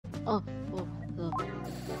Oh, oh, oh.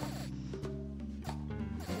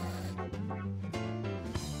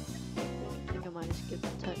 I think I might have skipped the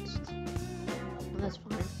text. Well, that's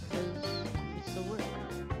fine, because it still works.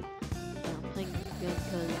 And I'm playing this again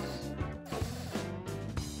because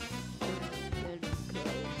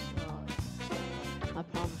I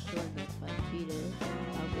promised her that if I beat it,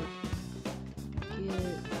 I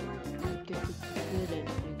would get the good ending.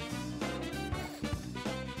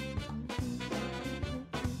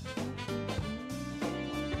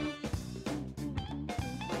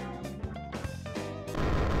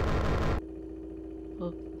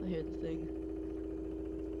 Oh, I hear the thing.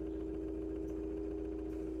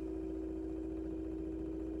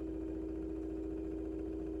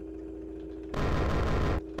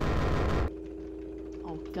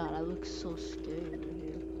 Oh god, I look so scared right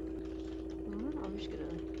here. I'm just gonna...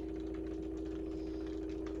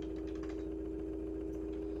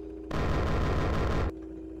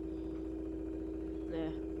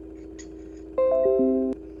 There.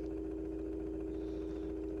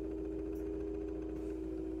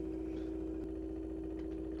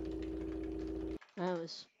 That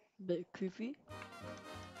was a bit creepy.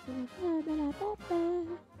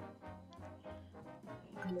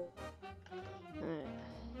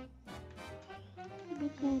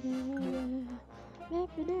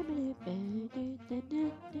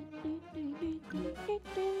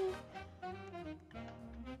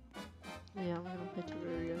 Yeah, I'm gonna play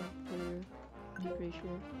Terraria later. I'm pretty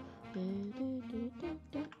sure.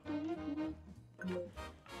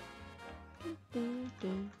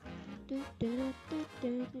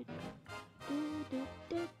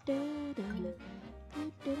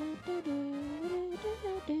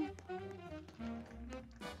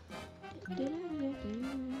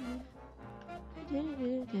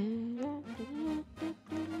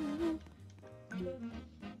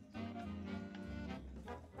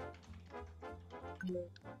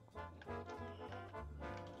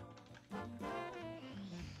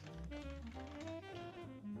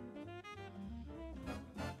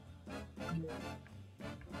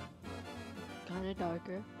 Kinda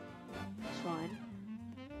darker. It's fine.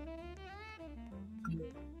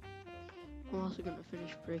 I'm also gonna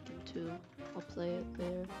finish Breaking 2. I'll play it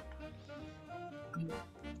there.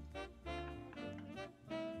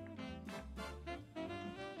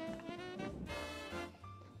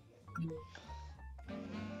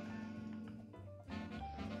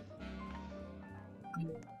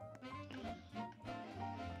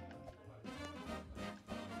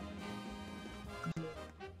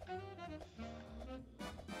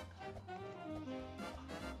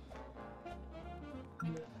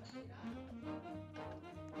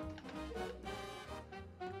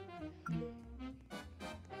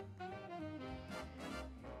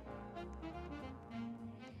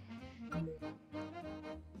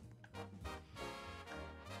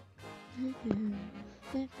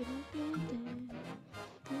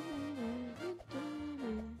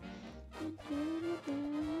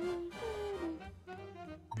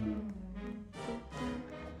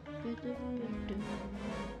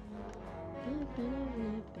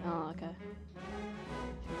 Oh, okay. If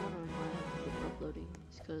you're wondering why I haven't been uploading,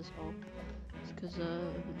 it's because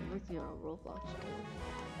I've been working on a Roblox game.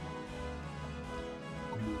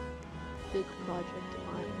 Big project of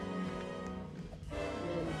mine.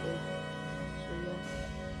 Really big. So yeah.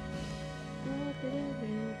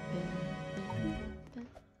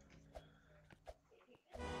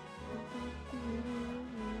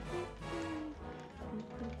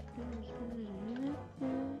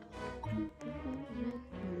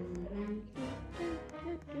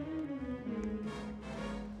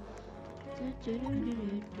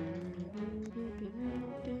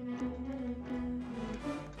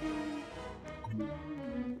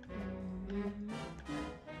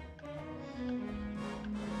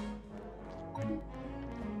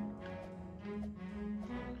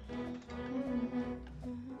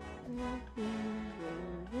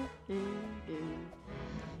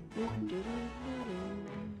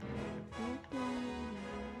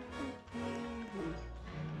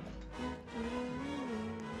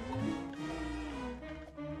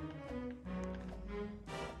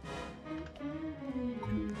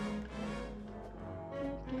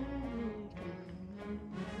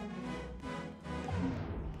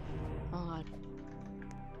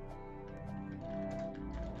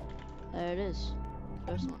 There it is.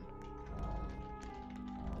 First one.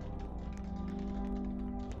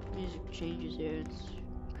 Music changes here, it's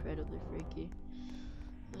incredibly freaky.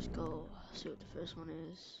 Let's go see what the first one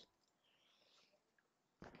is.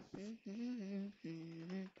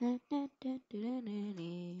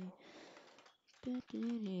 Oh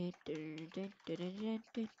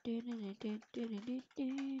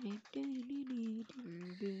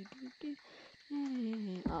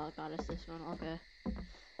god, it's this one, okay.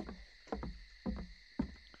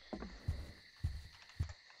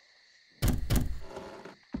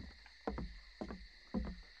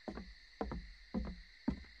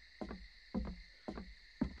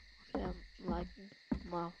 Okay, I'm liking.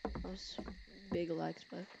 Wow, those big legs,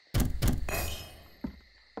 but.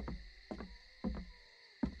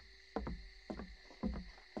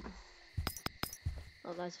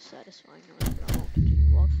 Oh, that's a satisfying noise, but I won't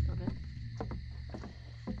continue walking on it.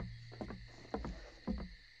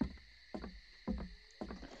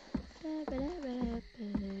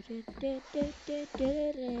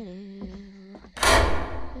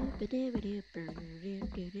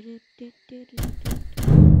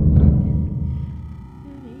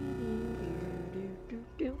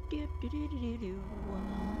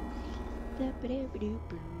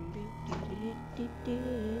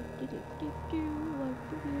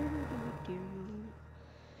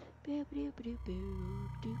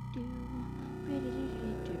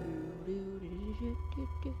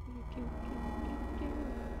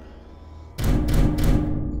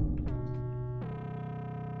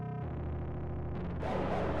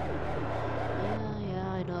 Yeah,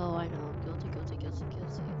 I know. Guilty.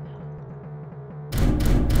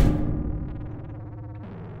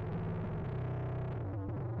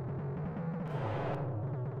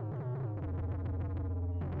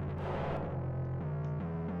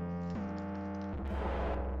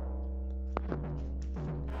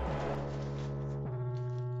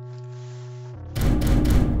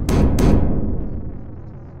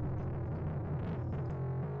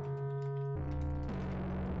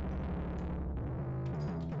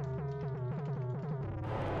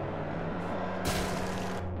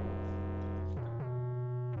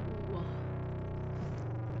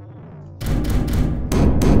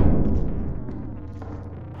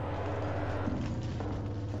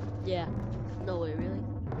 Yeah. No way, really?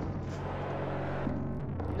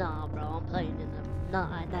 Nah, bro, I'm playing in the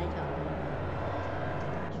nighttime.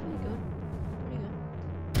 It's pretty good. Pretty good.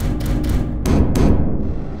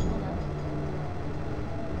 Saw that.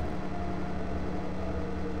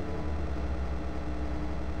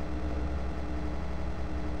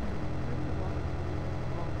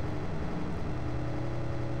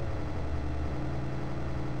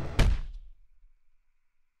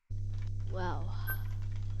 Wow.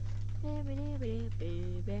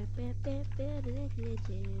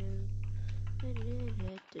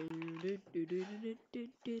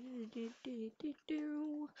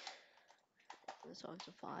 The song's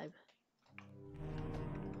a 5.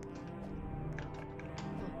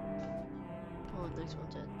 Oh, next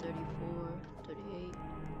one's at 34, 38.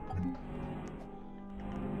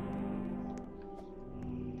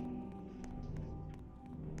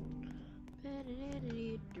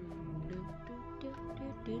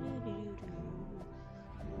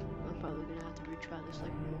 I'm probably gonna have to retry this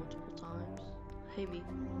like multiple times. Hey me.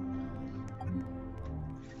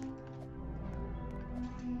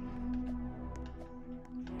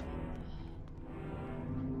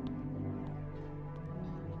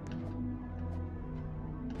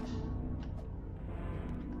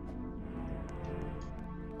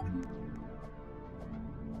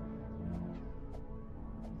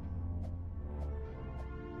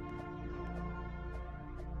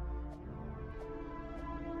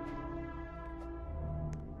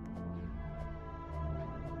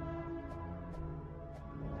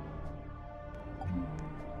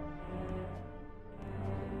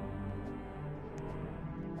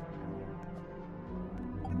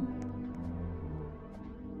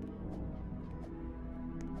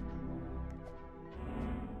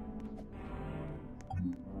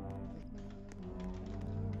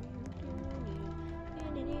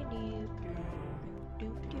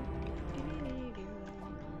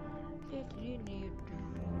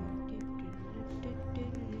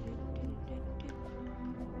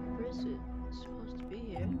 Where is it? It's supposed to be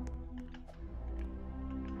here.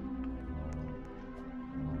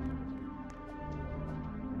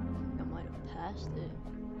 I might have passed it.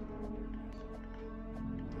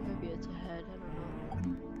 Or maybe it's ahead, I don't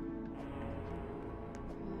know.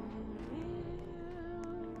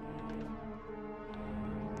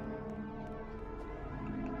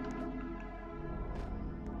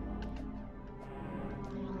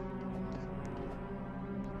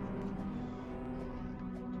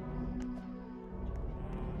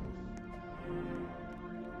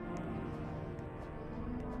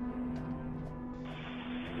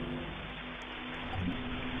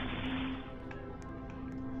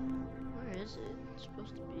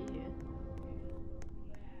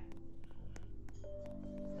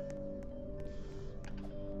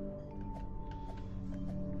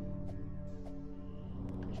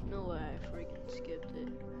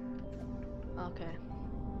 Okay.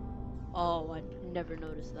 Oh, I never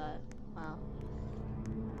noticed that. Wow.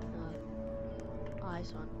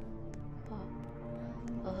 Eyes on.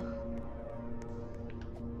 Uh.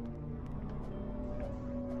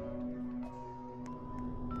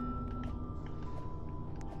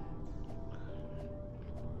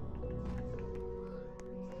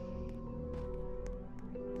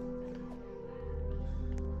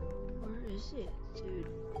 Where is it, dude?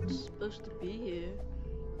 It's supposed to be here.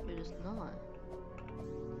 It is not.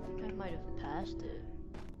 I think I might have passed it.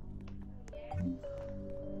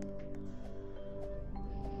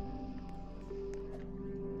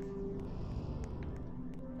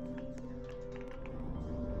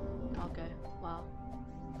 Okay, wow.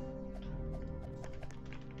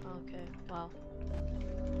 Okay, wow.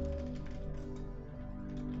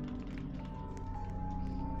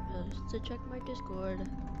 Just to check my Discord.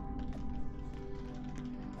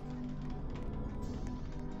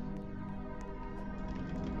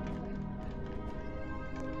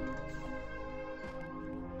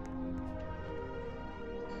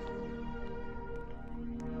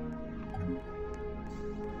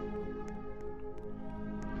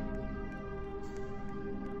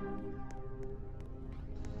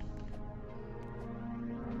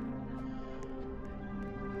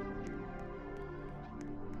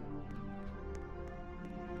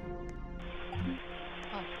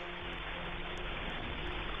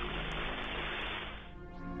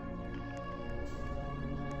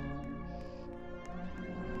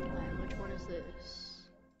 Which one is this?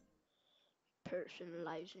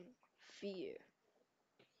 Personalizing fear.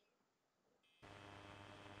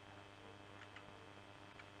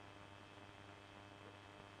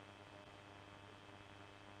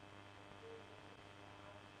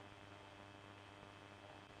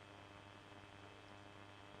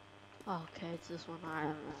 Okay, it's this one.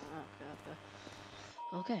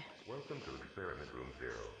 Okay. Welcome to Experiment Room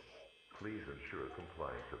 0. Please ensure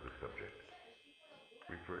compliance of the subject.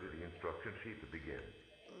 Refer to the instruction sheet to begin.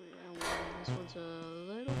 Yeah, well, this one's a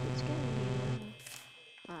little bit scary.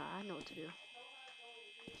 I know what to do.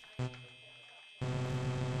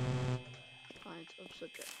 Compliance of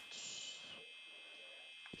subject.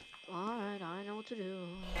 Alright, I know what to do.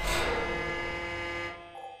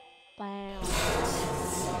 Bam.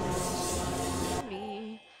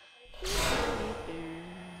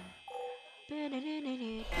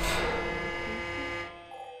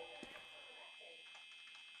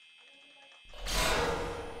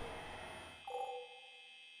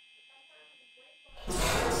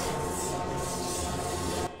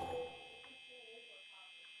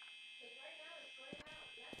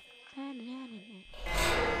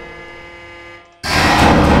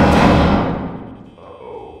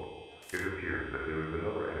 It appears that there is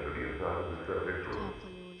another entity inside of the subject's room. Tap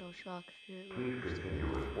on your window shock. Please continue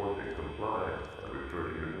enforcing compliance and refer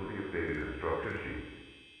to your newly updated instruction sheet.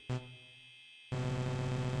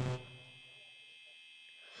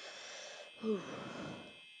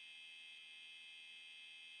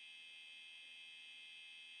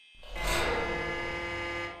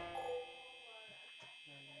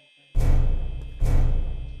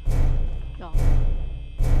 No.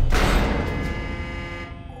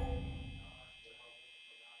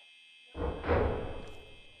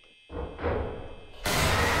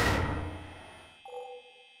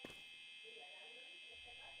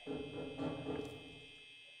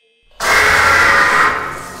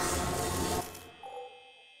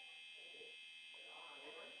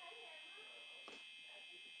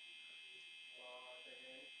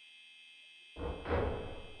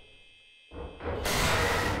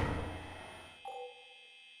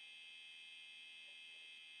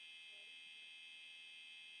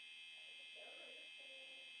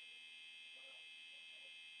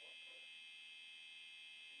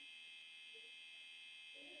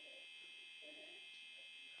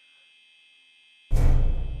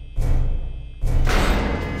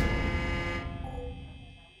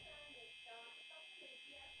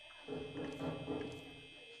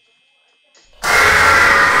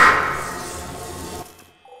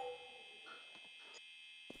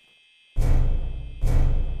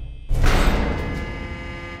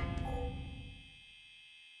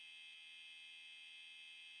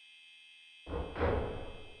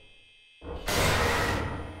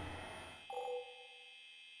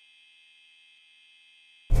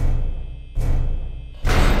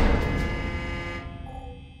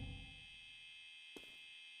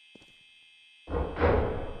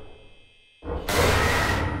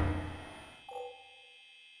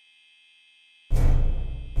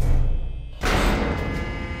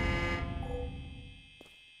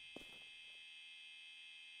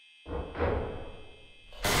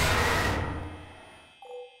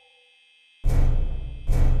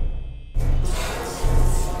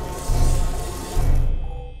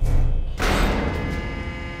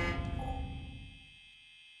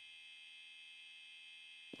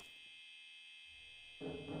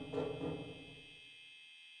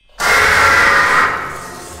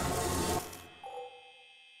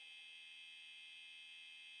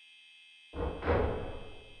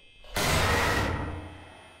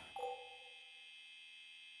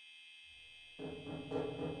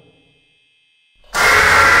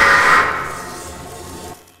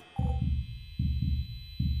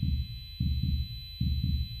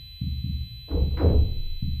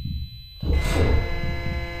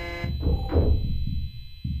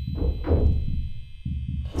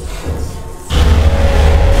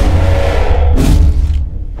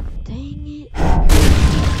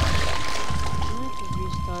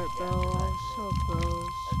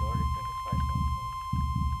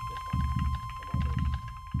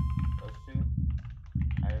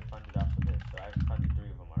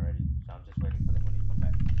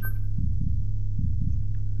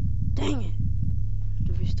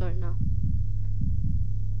 start now.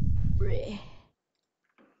 Bleh.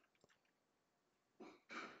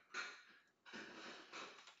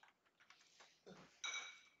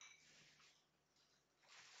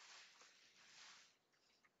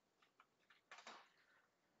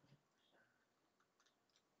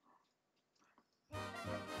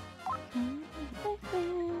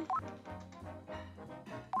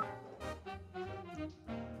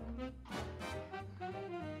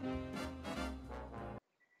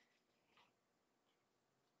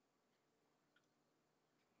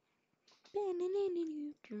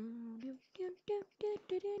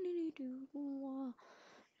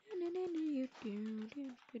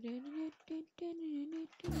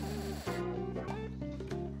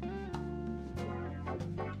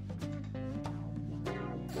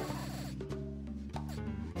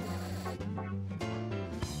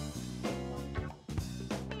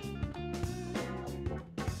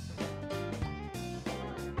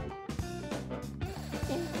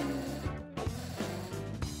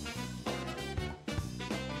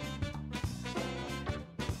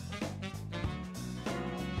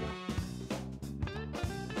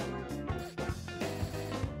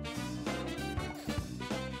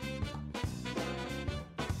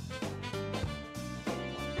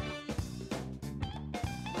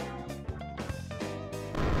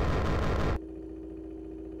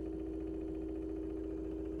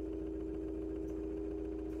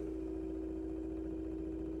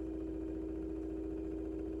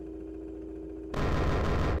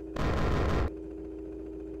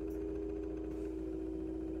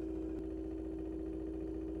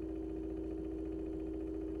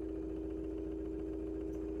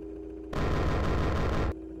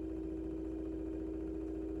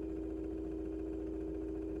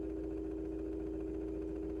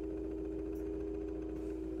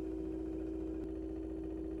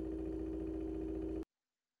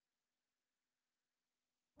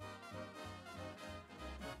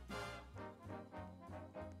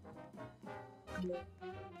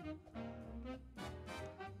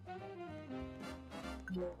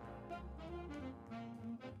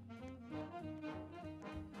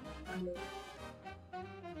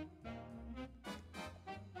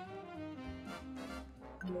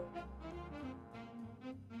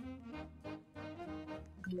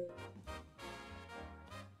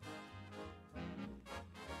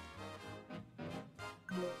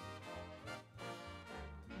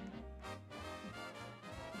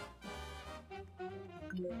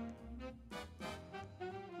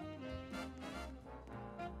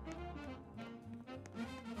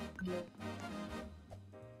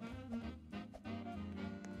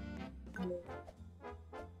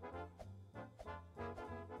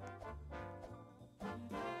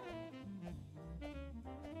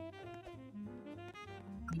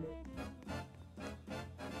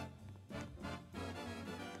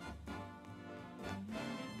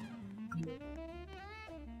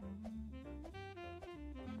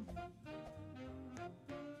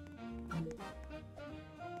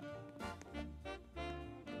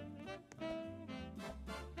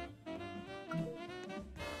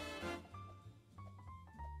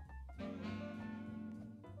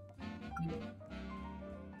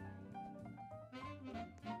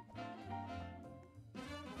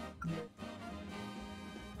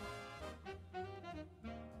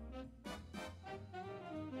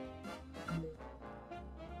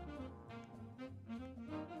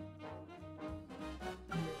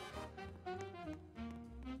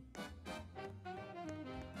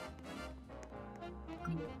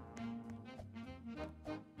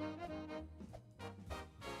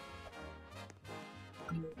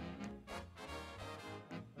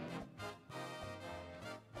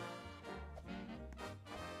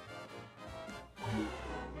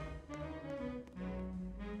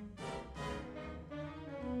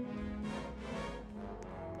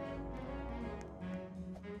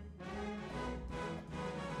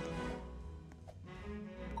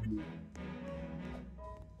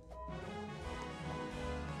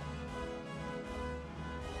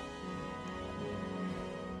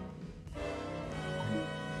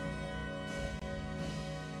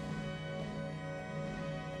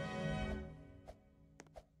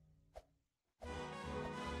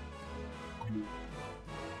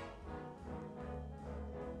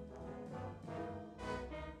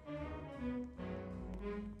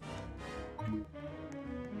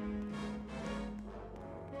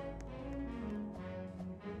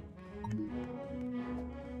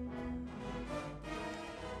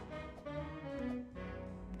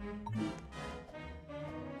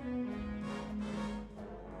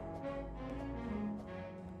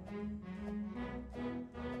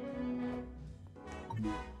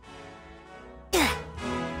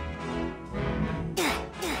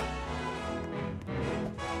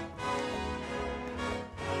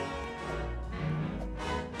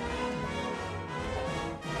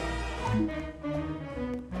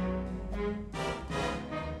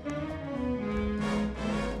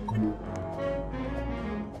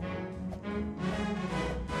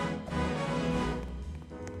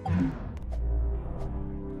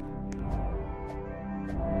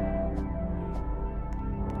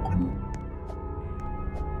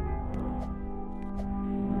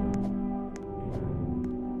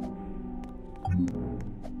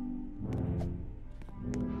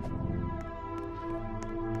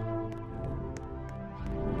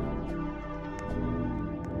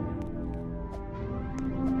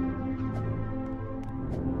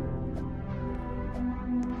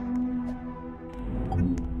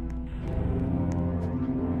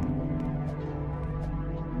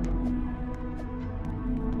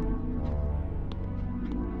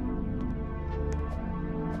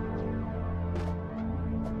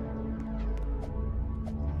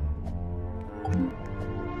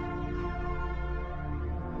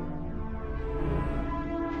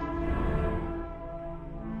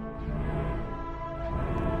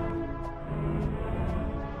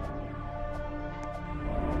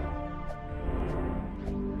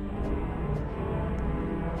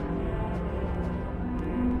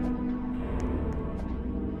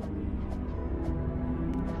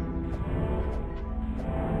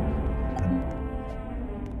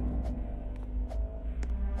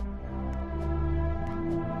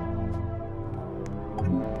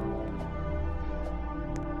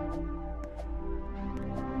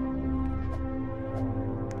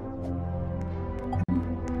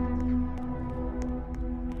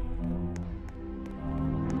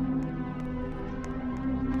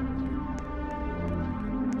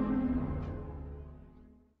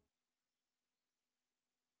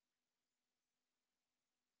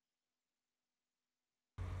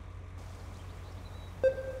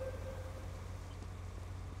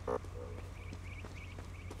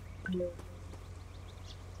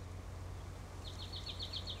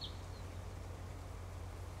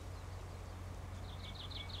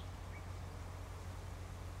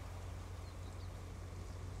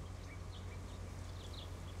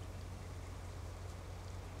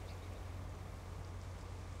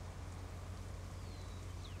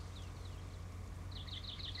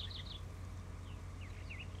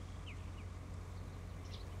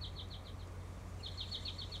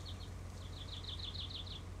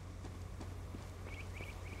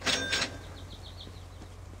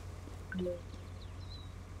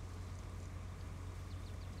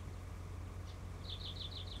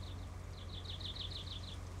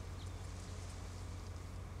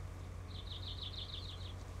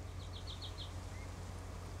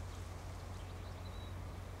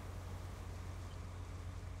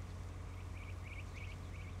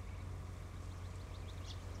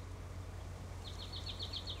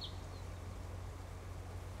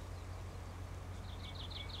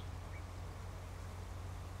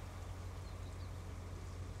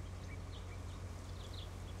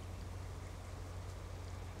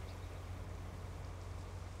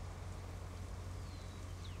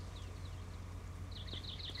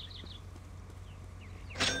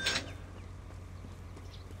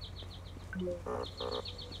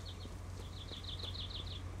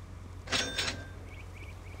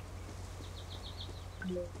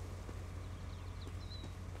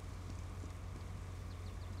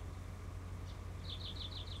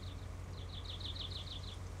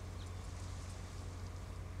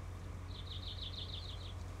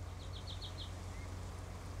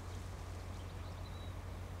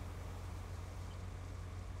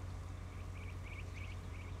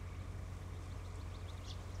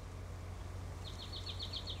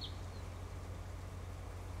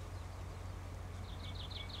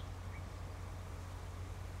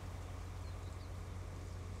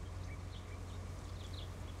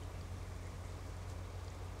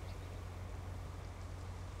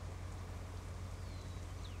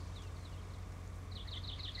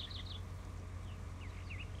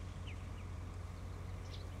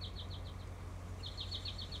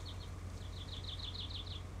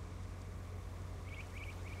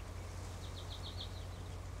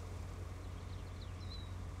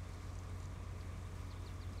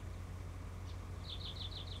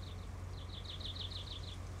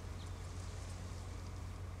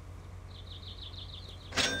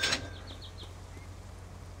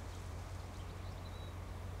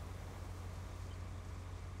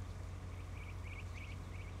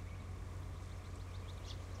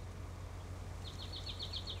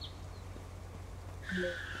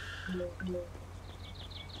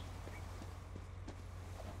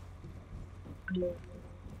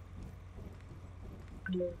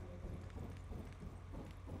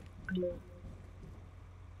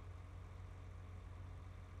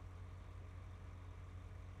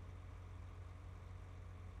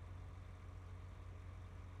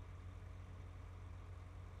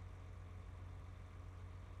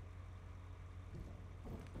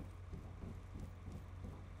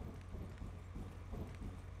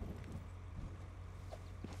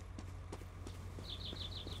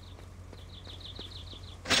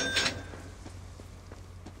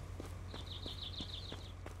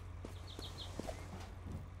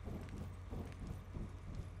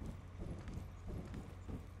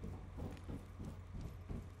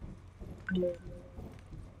 How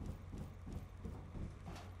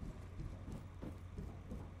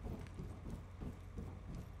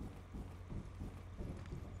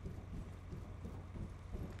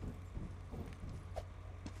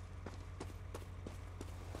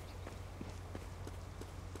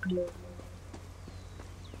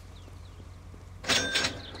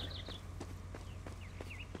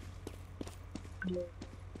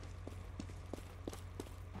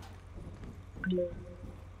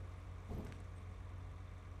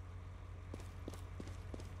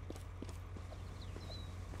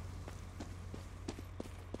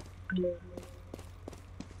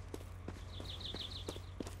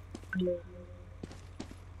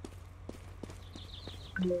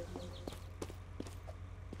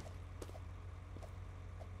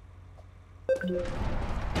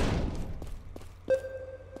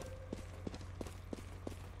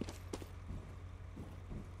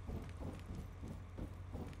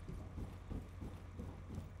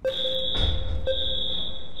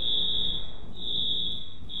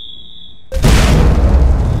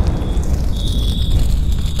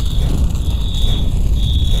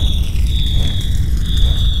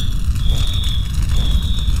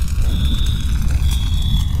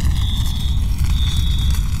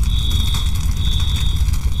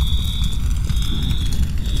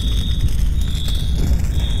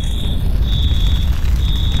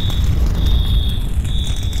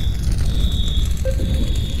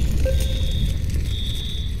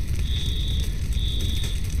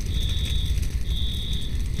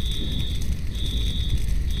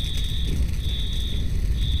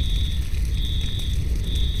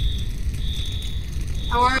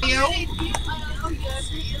are you?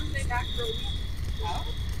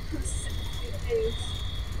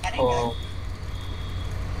 Oh,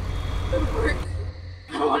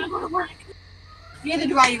 Neither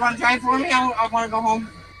do I. You want to drive for me? I want to go home.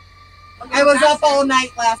 I was up all night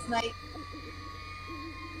last night.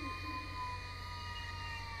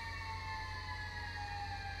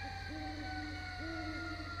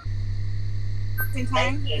 Same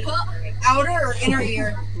time? Outer or inner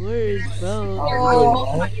ear? Where is bro?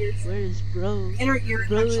 Oh, Where is bro? inner ear.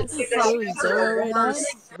 Bro is Zora right now?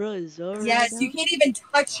 Bro is Zora right Yes, now? you can't even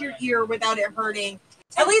touch your ear without it hurting.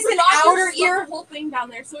 At least an outer ear. The whole thing down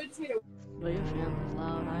there, so it's made a. Bro, your family's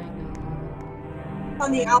loud, I know.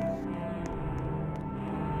 On the out.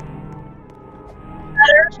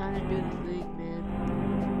 Trying to do the thing, man.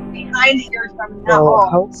 Behind the ear from well,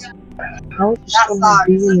 how is someone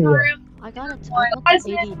being here? I got the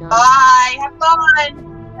 89. Bye. Have fun.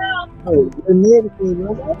 Oh, you're medically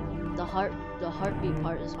robot? The heartbeat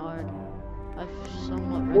part is hard. I've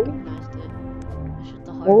somewhat recognized it. It's just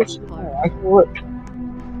the Oh, heartbeat part. I can work.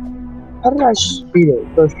 How did I speed it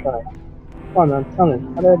first try? Come on, man, tell me.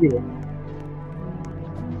 How did I do it?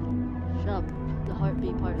 Shut up. The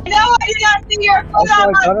heartbeat part is No, I did not see your foot Also,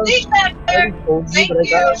 on I got my seat back I there. already told you, but I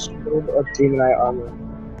got a shield of demon eye armor. man.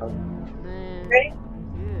 Ready?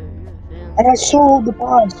 You're a And I sold the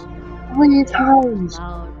boss 3 times!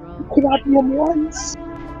 loud, bro. Could I be him once? Your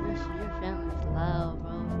family's loud,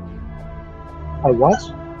 bro. I what?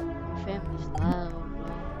 Your family's loud, bro.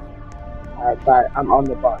 Alright, bye. I'm on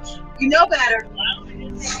the bus. You know better.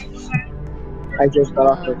 I just got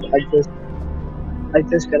off the I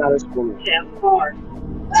just got out of school. Yeah, hard. Could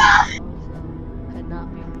not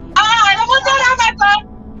be me. I don't want that on my bus.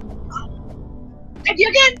 If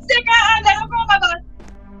you're getting sick, I don't go on my bus.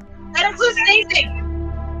 That includes sneezing.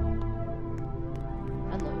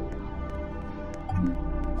 Hello.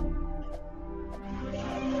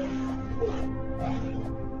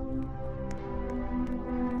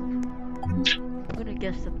 I'm gonna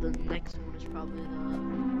guess that the next one is probably the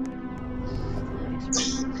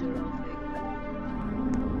Experiment Zero thing.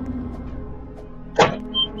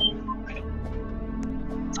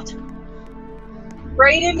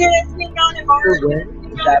 Brayden didn't sneak on it hard.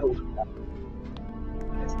 When that was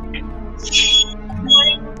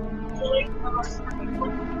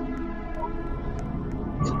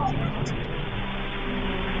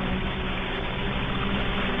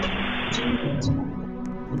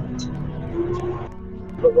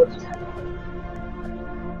but what's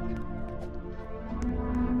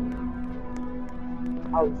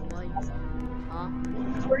how Why? Huh?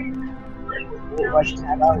 what's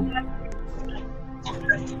that out?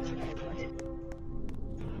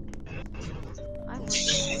 I wonder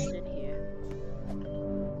what's in here.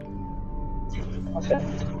 Okay.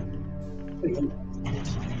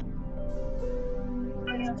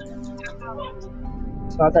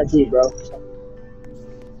 It's not that deep, bro. It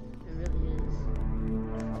really is.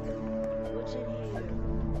 What's in here?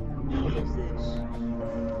 What is this?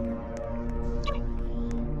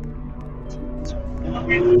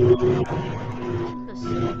 The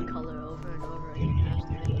same color over and over again has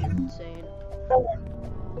to make you insane. Ow.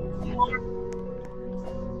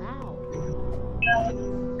 Youch.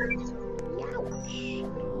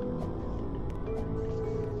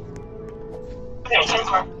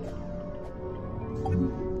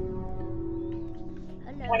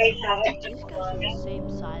 Hello. These guys are the same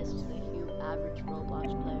size as the average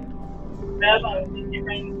Roblox player. Did I skip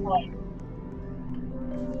it?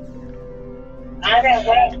 I think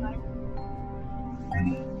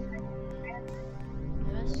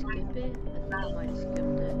I might have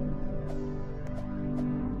skipped it.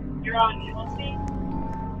 You're on Chelsea?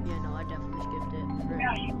 Yeah, no, I definitely skipped it.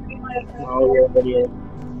 No, you're an idiot.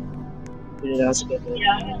 You did not skip it.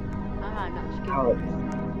 Alright, not skipped Oh, it.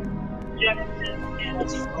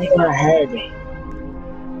 it's far ahead.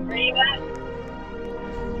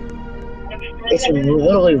 It's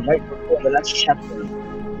literally right before the next chapter.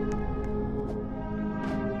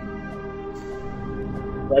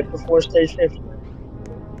 Right before stage 50.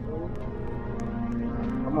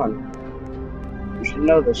 Come on. You should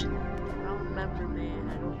know this. I don't remember, man.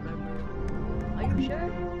 I don't remember. Are you sure?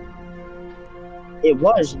 It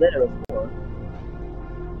was there before.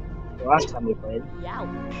 The last time we played.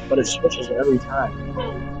 Youch. But it switches every time.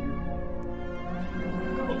 God,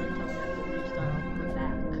 they tell me I have to restart all the way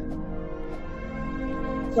back.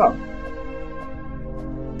 No.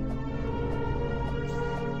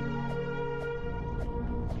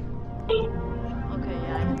 Okay,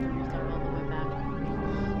 yeah, I have to restart all the way back.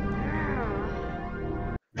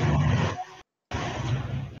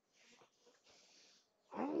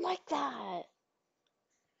 I don't like that.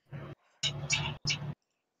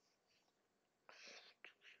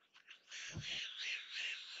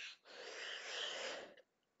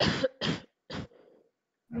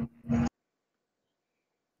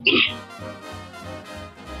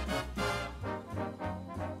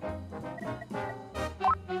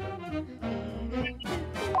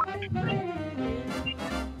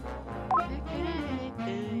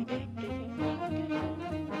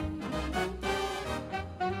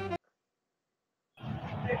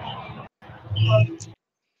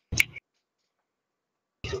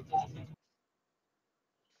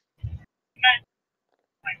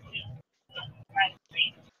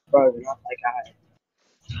 Bro, you're not like I.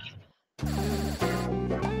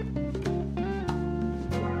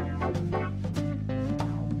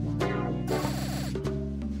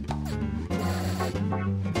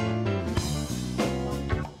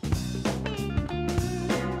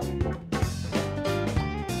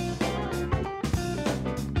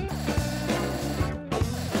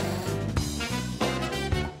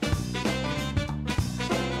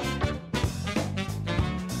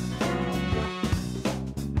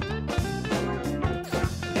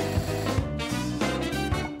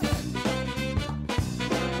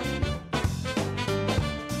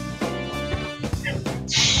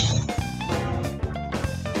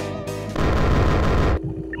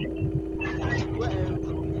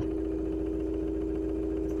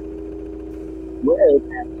 Where?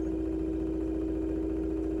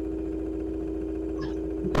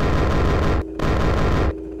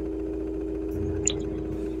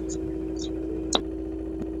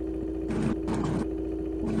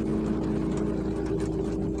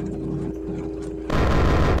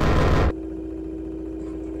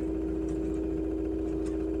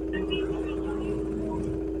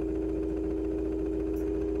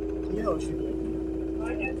 You know what you did.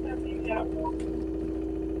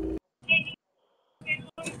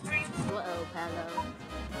 Whoa, Palo.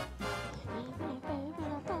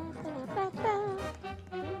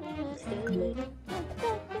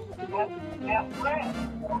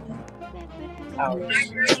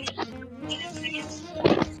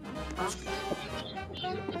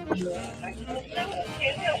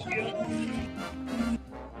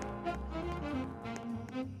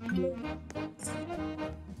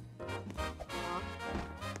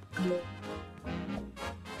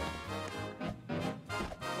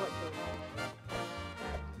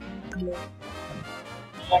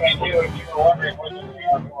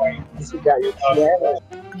 You got your piano.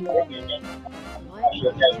 What? I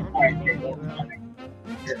can't understand you, bro.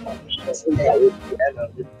 You got your piano.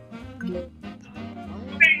 What?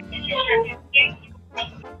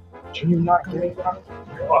 Can you not hear me?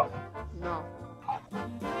 No.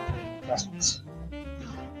 Can't understand you,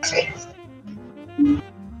 man.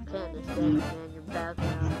 Your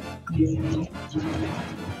background.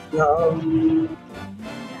 No.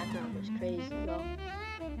 Background is crazy, bro.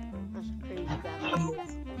 That's a crazy background.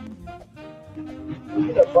 You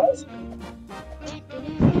get a buzz?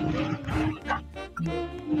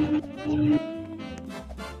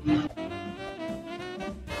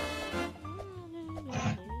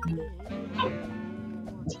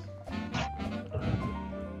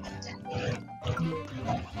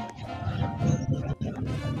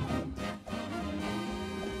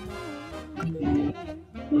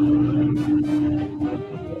 What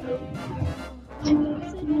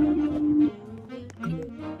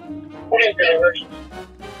is the version?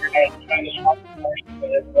 You're not trying to swap the version, but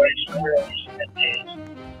everybody's sure at least 10 days.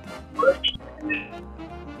 First,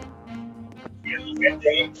 yes, 10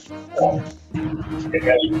 days.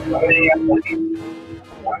 Because somebody got money,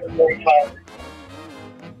 145.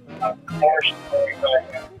 Course,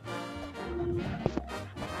 45.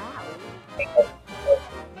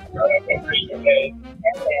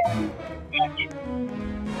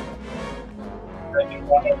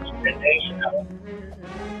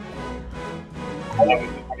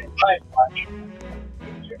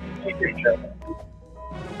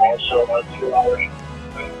 Also, 2 hours.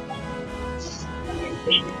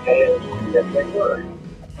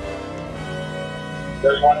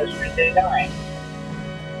 There's one that's midday 9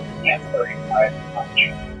 and 35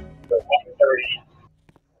 much. So 1:30.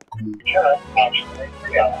 Cut optionally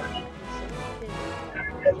 3 hours.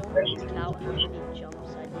 Count how many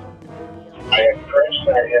jumps I did in the video. I had Chris, I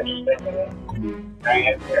had Stephen, I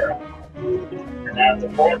had Sarah. And now the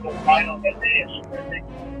fourth and final midday is Thursday.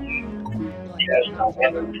 Yes,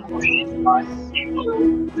 November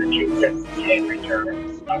 25th, the 2:58 return,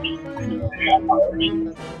 optionally 3.5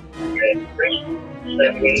 hours. And Chris,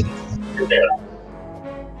 78, you're there.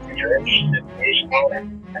 If you're interested, please call in.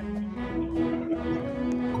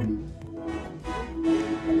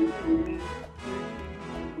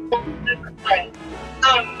 Right.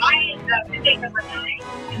 My mistake number 9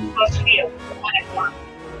 is supposed to be a 1 o'clock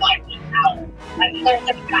flight out. I'm sorry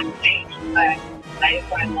that got changed, but I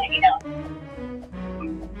just want to let you know.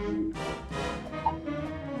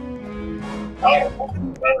 Oh,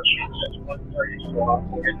 well, she says 1:30, so I'll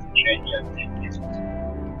get to change it.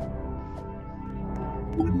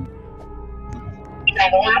 Now,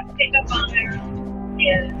 the last pickup on there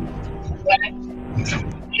is west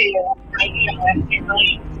to IDLS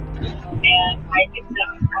Kimberly. And I think I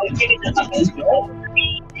was getting them up as goal for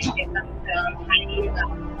me to get them to I need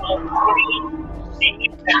about 12:40 to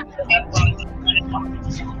get back to that point when it's on.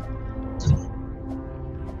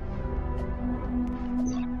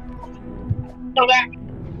 So that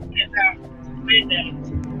is Wednesday.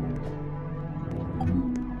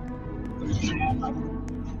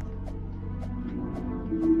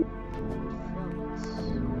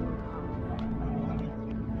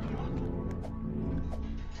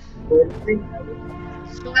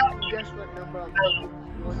 Guess what number I'm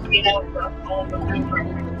on? You know, for all the members.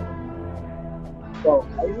 So,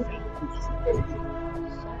 I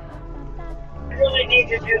Really need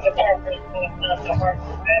to do the part that it's not the heart of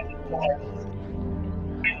the anymore.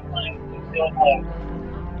 And like, feel like,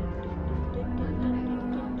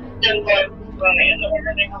 and like, when I end up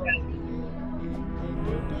everything already.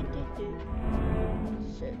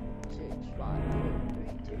 6, 5, 4, 3,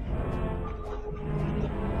 2, 10, 8.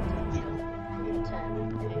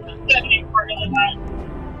 Setting part of the night.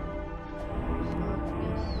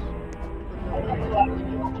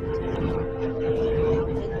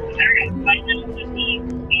 Alright, my name is Steve.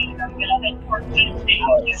 I'm gonna head towards Wednesday.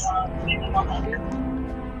 I'll just see them on Monday.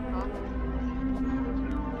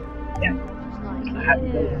 Yeah. have to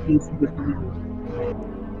go to these with you.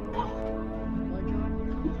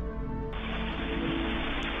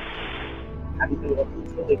 How do you do it?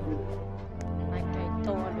 Like, I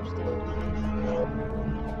don't understand.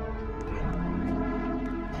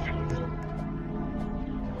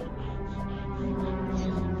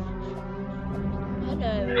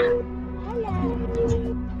 Hello.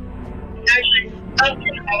 Actually, I was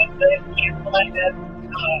cancel like this.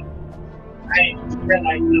 I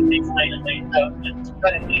realized something lately, so it's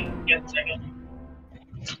gonna be a second.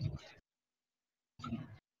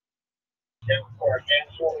 10-4,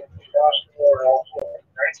 cancel, cross board, all 4,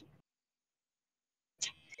 right?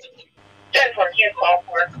 10-4, cancel all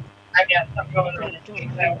 4. I guess I'm going to the I'm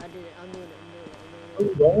doing it.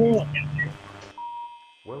 Oh,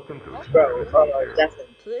 Welcome to bro, Experiment Room Zero.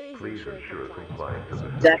 definitely. Please ensure compliance of the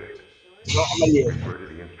Definitely. subject. No, I'm gonna leave. Refer to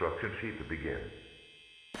the instruction sheet to begin.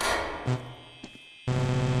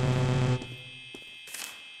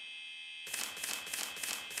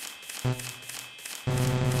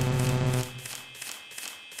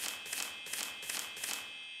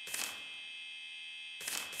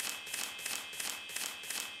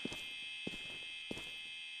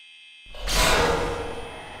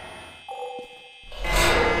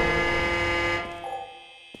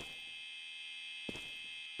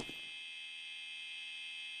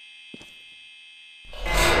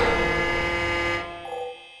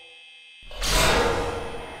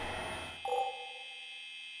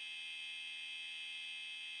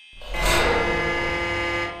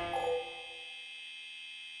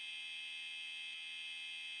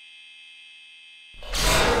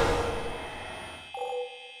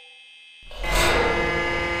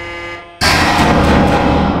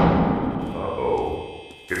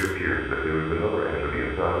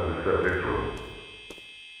 the subject room.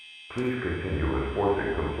 Please continue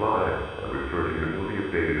enforcing compliance and refer to your newly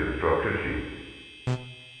updated instruction sheet.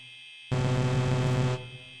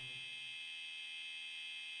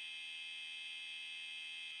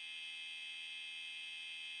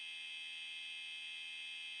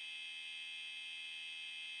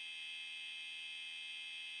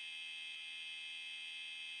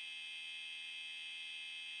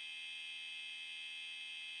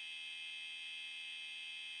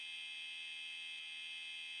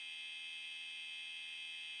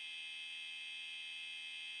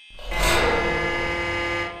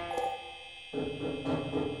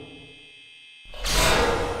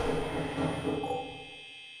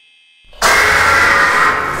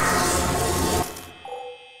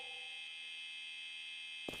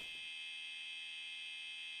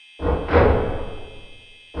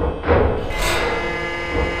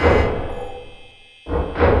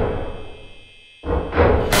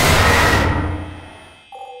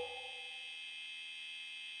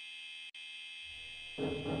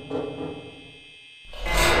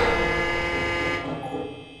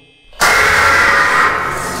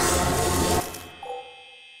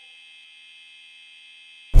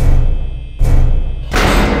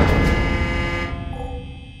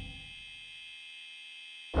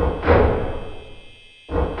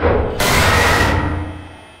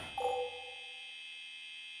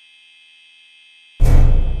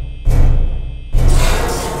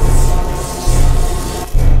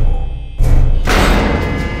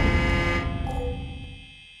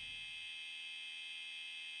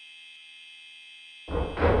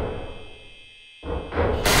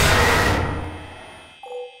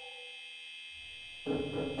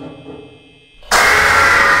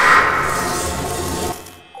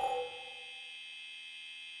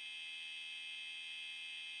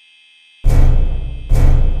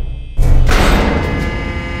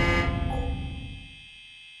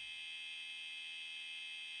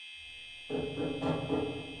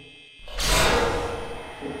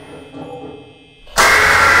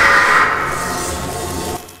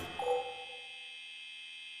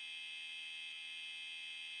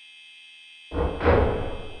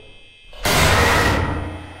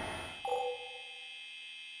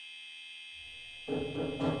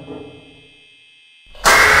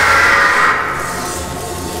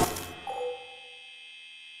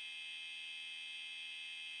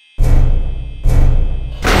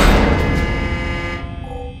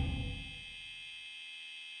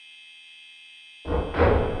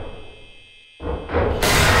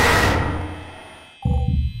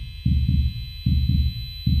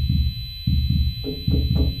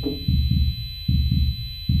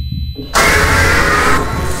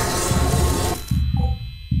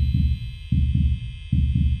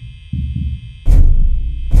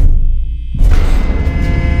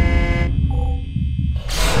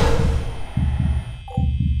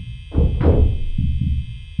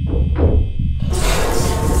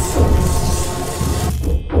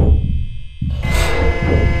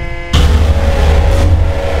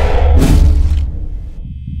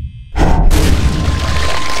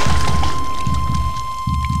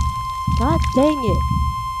 God dang it.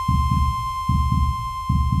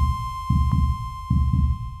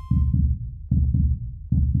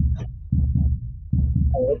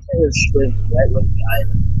 I went to the street right when he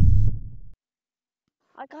died.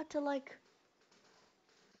 I got to like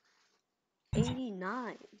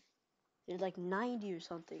 89. There's like 90 or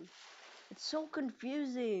something. It's so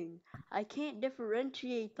confusing. I can't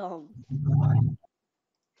differentiate them.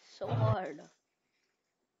 So hard.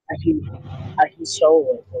 I can show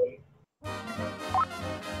it for you.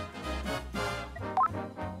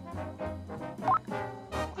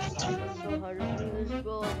 It's so hard to do this,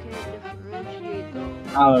 bro. I can't differentiate them.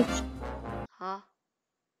 Alex, Huh?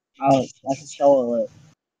 I can show it.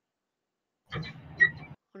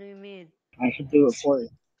 What do you mean? I can do it for you.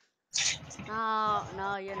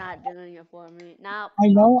 No, you're not doing it for me. No. I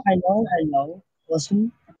know.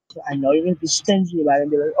 Listen, I know you're gonna be stingy about it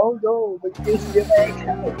and be like, oh no, but you just give my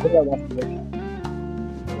account. Put it off your account.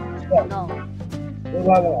 No.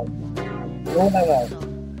 No.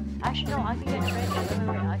 Actually, no, I can get training.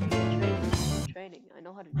 Wait, I can get training. I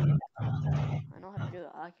know how to do it. I know how to do it.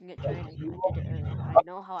 I can get training. I did it earlier. I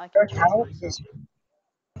know how I Your can train account myself. is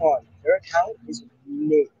on. Your account is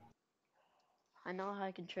lit. I know how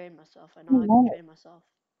I can train myself. I know how I can train myself.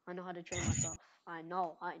 I know how to train myself. I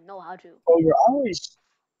know how to. Oh, you're always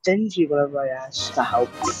stingy whenever I ask to help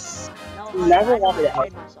you. You I never know want how me to to help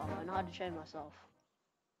train myself. I know how to train myself.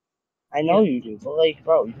 I know you do, but like,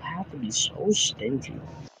 bro, you have to be so stingy.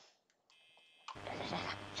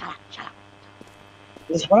 Shut up.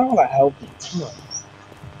 Just why don't I help you? Come on.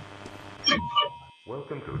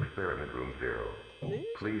 Welcome to Experiment Room 0.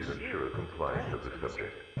 Please ensure compliance of the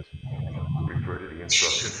subject. Refer to the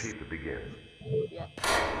instruction sheet to begin. Yeah.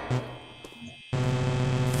 I'm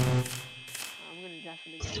gonna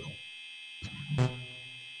definitely get it.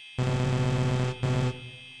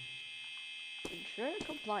 Ensure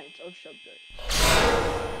compliance of subject.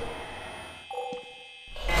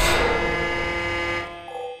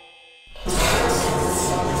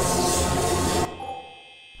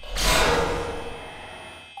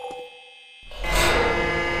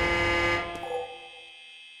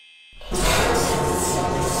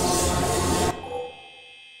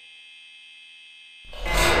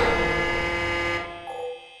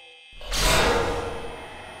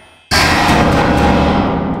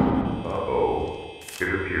 It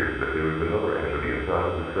appears that there is another entity inside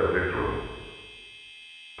of the subject room.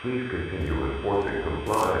 Please continue enforcing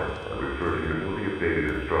compliance and refer to your newly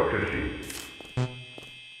updated instruction sheet.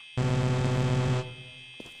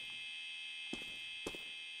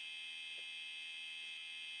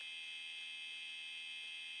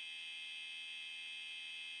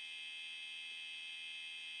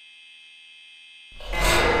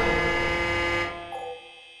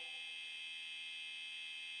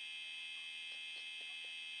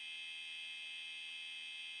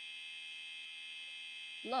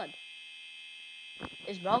 Blood.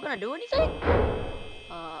 Is Bro gonna do anything?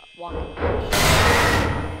 Walking.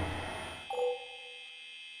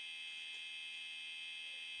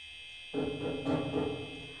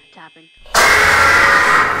 Tapping.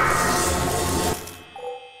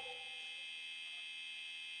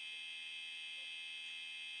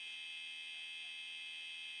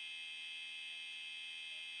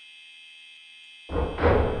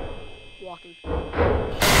 Walking.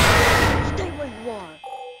 Stay where you are.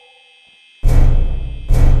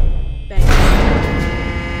 Bang.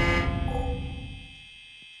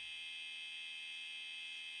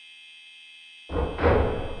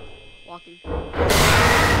 Walking.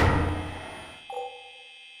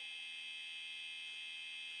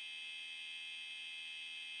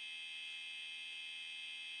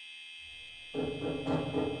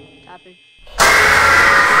 Tapping.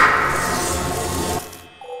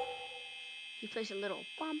 He plays a little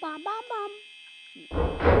bum bum bum bum.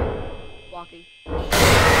 Walking.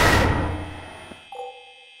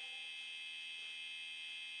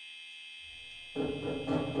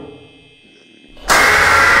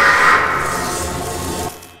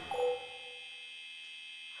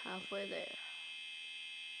 Halfway there.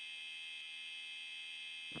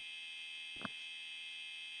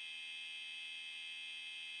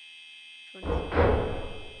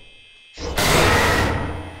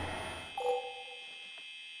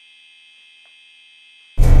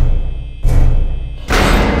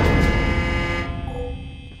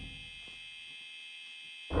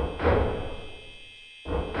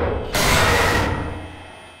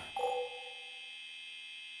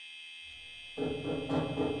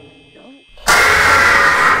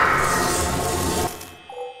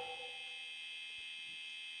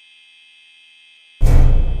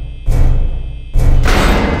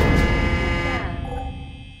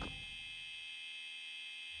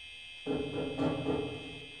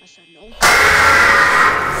 I said no.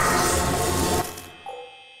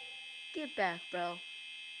 Get back, bro.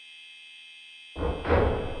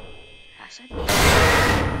 I said no.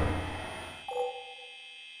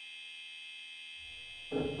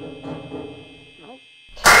 No.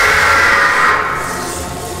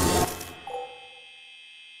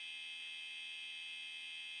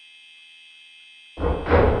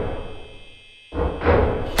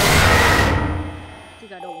 I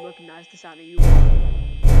think I don't recognize the sound of you. No.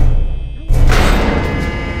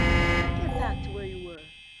 Get back to where you were.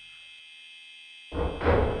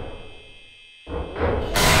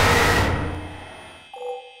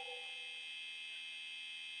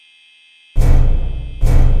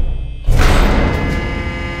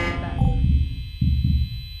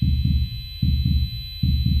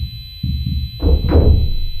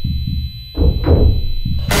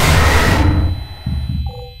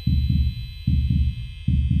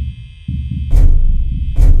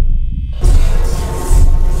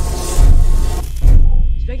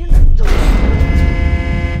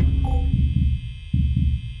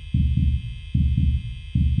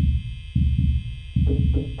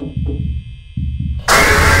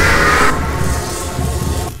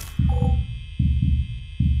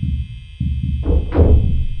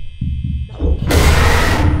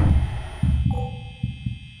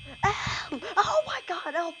 Oh my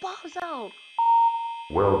god, El Bozo!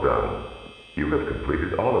 Well done. You have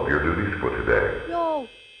completed all of your duties for today. Yo!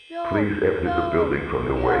 Please exit the building from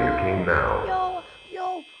the way you came now.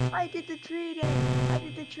 Yo! I did the training. I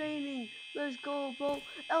did the training. Let's go, bro.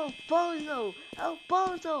 El Bozo. El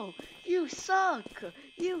Bozo. You suck.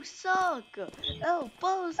 You suck. El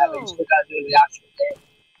Yeah, but you Bozo. still gotta do the actual game.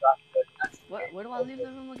 You have to do the actual game. Where do I leave the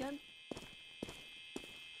room again?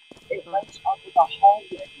 It runs under the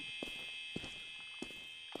hallway.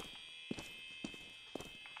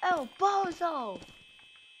 El Bozo.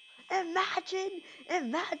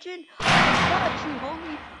 Imagine. I got you,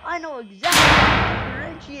 homie. I know exactly how to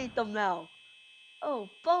differentiate them now. Oh,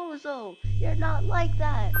 Bozo, you're not like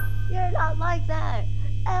that. You're not like that.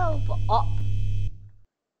 Oh.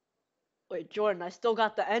 Wait, Jordan, I still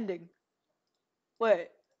got the ending. Wait.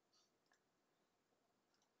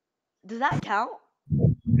 Does that count?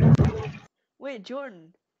 Wait,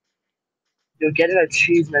 Jordan. You'll get an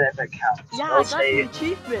achievement if it counts. Yeah, It'll I got say the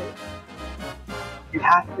achievement. you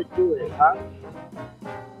have to do it, huh?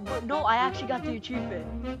 But no, I actually got the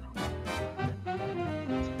achievement.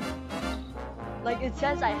 Like, it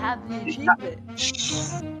says I have the achievement.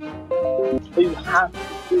 But you have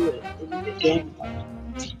to do it in the game.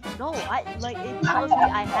 No, it tells me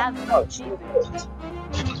I have the achievement.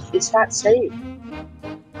 It's not saved.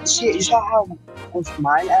 You saw how with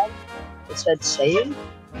mine end, it said save?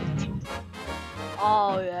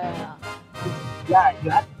 Oh, yeah. Yeah, you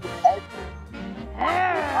have to do everything.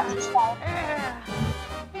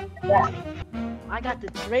 Yeah. I got the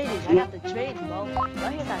trading, bro. Y'all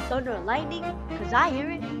hear that thunder and lightning? Cause I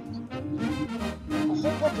hear it. A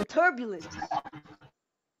whole bunch of turbulence.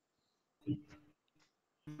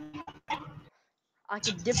 I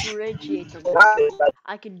can differentiate them now.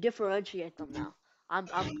 I can differentiate them now. I'm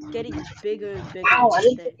getting bigger and bigger. Wow, I each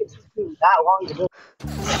didn't day. think it took that long to do.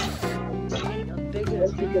 I'm getting a bigger I and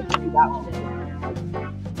didn't think bigger it took brain that each long. day. Hey, who's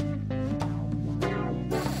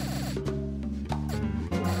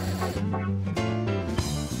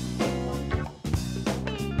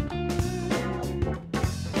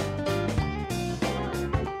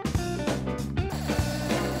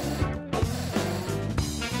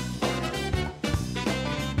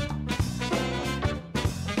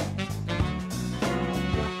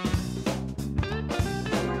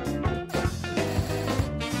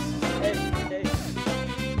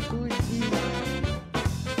he?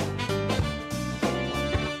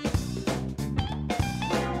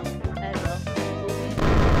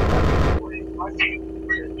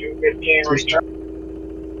 Hey, bro.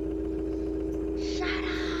 Shut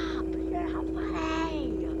up! You're not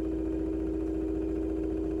funny.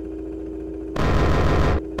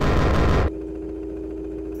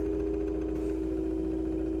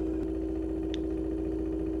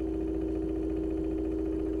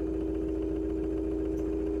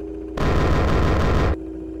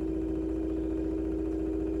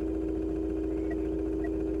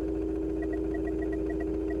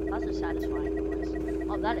 That's a satisfying noise.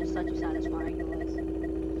 Oh, that is such a satisfying noise.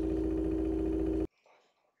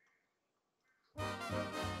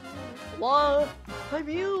 What? I'm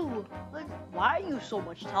you! Why are you so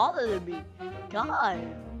much taller than me?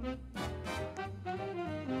 God!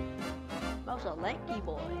 Bro's a lanky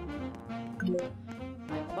boy.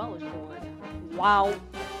 Like, bro is going. Wow!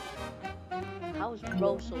 How is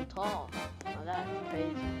bro so tall? Now that's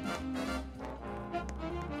crazy.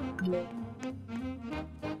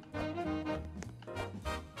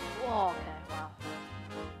 Whoa, okay, wow.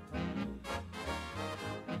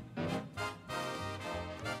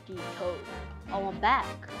 Decode. Oh, I'm back.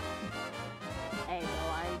 Hey, bro,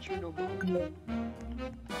 I ain't you no more.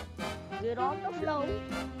 Get on the floor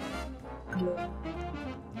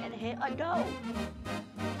and hit a dough.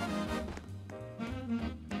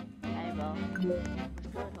 Hey, bro. What's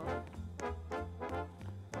good, homie?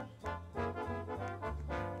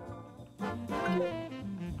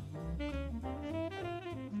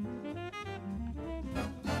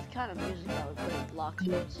 What kind of music I would play in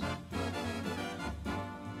Bloxburgs?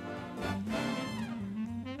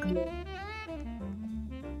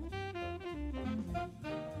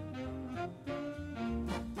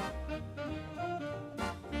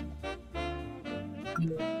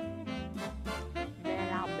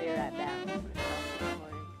 Man, I'll be right back. I'm gonna stop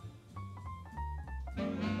recording.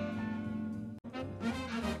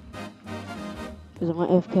 Cause I'm on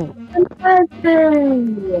AFK.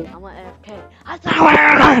 I'm on AFK. I said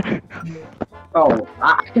Oh,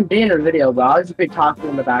 I can be in a video, but I'll just be talking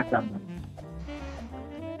in the background.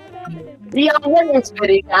 Video in this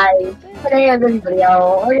video, guys. Today in this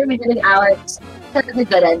video, we're gonna be doing Alex. That's a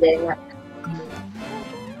good ending.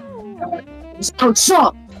 This song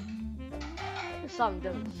sucks. This song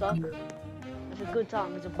doesn't suck. It's a good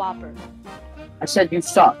song. It's a bopper. I said you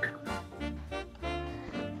suck.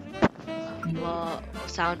 Well,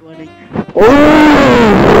 sound warning.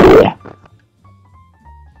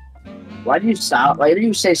 Why do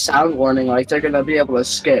you say sound warning like they're gonna be able to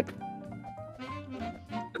skip?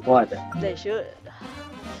 What? They should.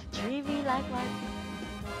 Treat me like one.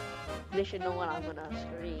 They should know when I'm gonna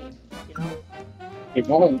scream, you know? They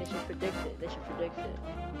won't. They should predict it. They should predict it.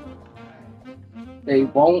 They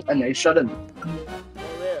won't and they shouldn't.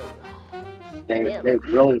 They will. They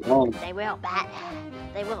really won't. They will, bat.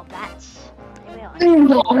 They will, bats. They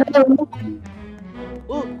will.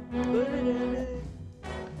 Ooh.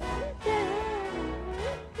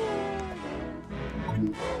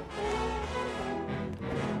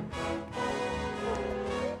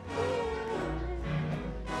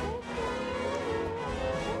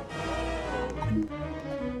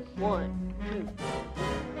 One, two,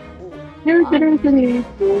 4, 5, 6, 7,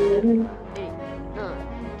 8, 9,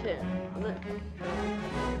 10, 11.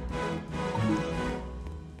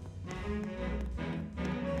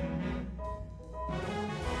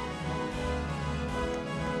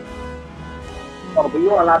 Oh, but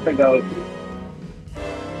you are allowed to go.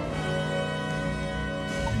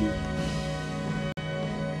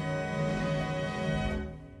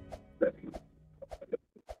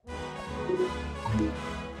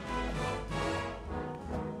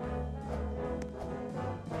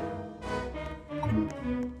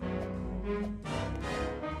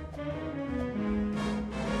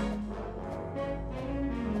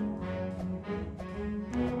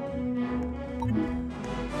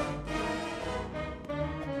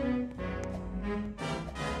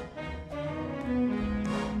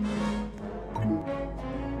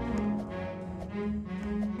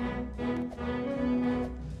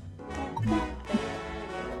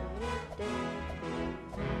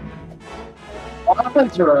 What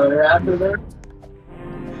happened to her after that?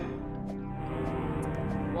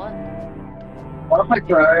 What? What happened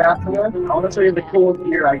to her after that? I want to show you the cool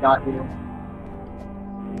gear I got here.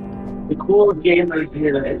 The cool gamer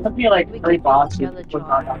gear. It took me like We 3 can boxes. be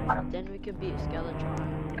Skeletron. Then we can be a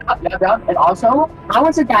Skeletron. Yeah, and also, I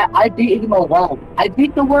was a guy, I beat him alone. I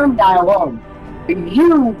beat the worm guy alone. And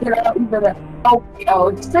you cannot even help me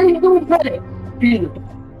out. Say you would get it. Beat it.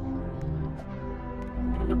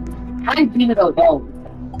 I beat it alone.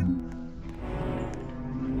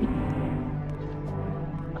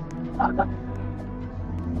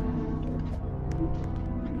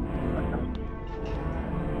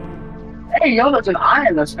 Hey, yo, there's an eye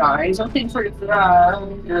in the sky. Something for that.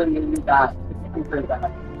 Something for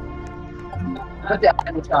that. Put the eye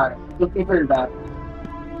in the sky. Looking for that.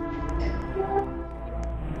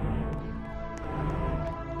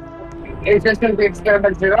 Is this going to be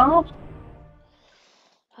experiment 0?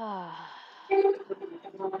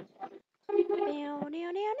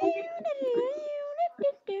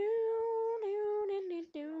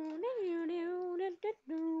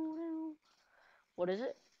 What is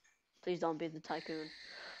it? Please don't be the tycoon.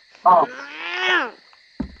 Oh.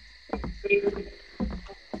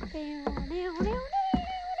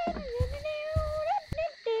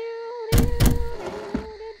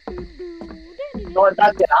 No,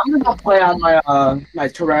 that's it. I'm gonna play on my my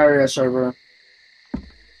Terraria server.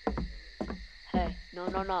 Hey,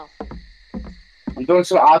 no. I'm doing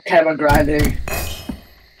some off-camera grinding.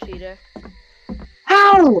 Cheater.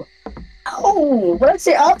 How? Oh, when I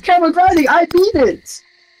say off-camera grinding, I beat it.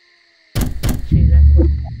 Cheater.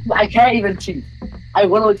 I can't even cheat. I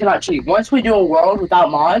literally cannot cheat. Once we do a world without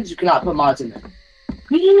mods, you cannot put mods in it.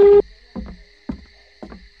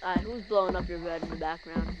 Alright, who's blowing up your bed in the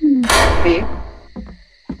background? Me.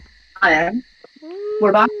 I am. What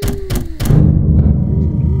about?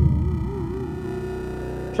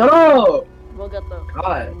 Shut up! We'll get the.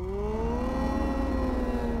 God.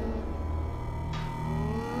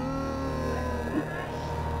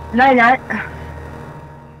 Night.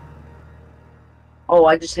 Oh,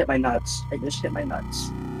 I just hit my nuts.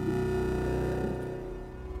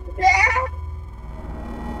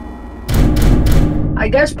 I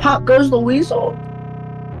guess pop goes the weasel.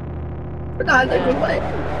 But not in a good way. I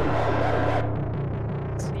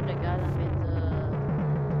mean, the guy that made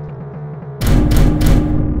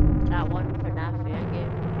that one for that fan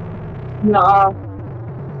game. Nah.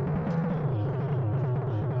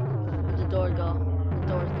 Where'd the door go? The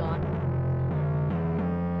door's gone.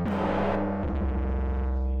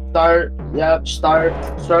 Start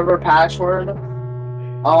server password.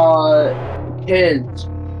 Kids.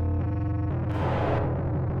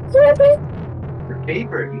 Your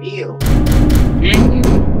favorite meal.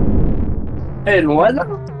 And what?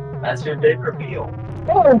 That's your favorite meal.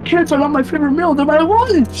 Oh, kids are not my favorite meal. They're my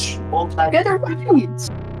lunch. Get their right.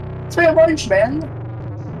 Say lunch, man.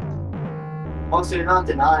 Also, you're not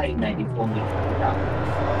denying that you fully found out.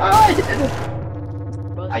 I did.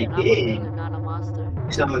 Bro I said I'm a did. villain, not a monster.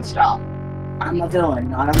 Someone stop. I'm a villain,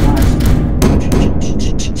 not a monster.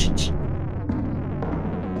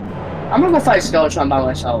 I'm gonna go fight Skeletron by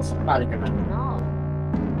myself. I'm out of here, man. No,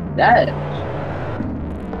 That.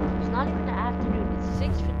 it's not even the afternoon. It's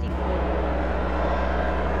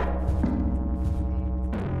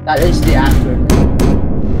 6:54. That is the afternoon.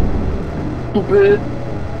 Stupid.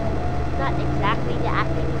 Not exactly the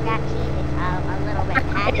afternoon, actually. It's a little bit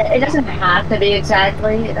past. It doesn't have to be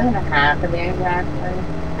exactly. It doesn't have to be exactly.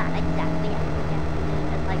 Not exactly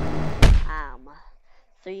afternoon. It's like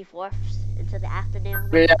 3/4 into the afternoon.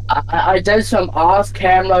 Yeah, I did some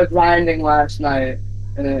off-camera grinding last night,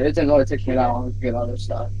 and it didn't really take me that long to get all this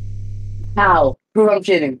stuff. How? Prove I'm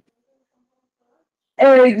cheating.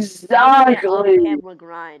 Exactly. Off-camera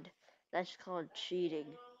grind. That's called cheating.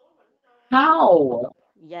 How?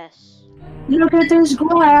 Yes. Look at this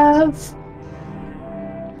graph.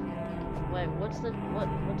 Wait, what's the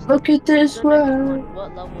Look at this next graph. one?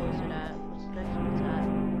 What level is it at? What's the next one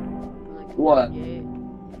at? Like What? 38.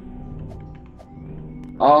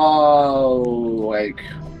 Oh, like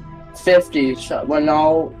 50. Well,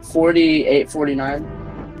 no, 48, 49.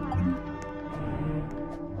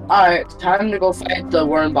 Alright, time to go fight the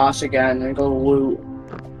worm boss again and go loot.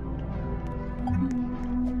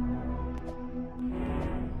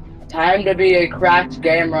 Time to be a cracked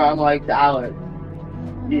gamer unlike the Alex.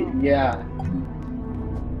 Yeah.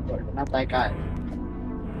 Not that guy.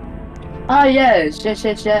 Ah, yes.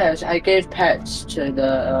 I gave pets to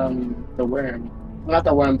the worm. Well, not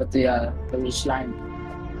the worm, but the slime.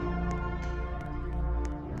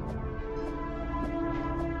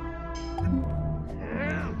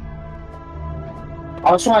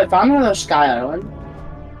 Also, I found another Sky Island.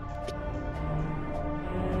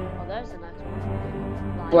 Oh, there's the next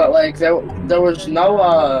one. But, like, there was no,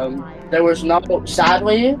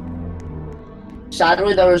 sadly,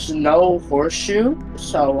 there was no horseshoe,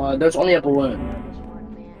 so, there's only a balloon.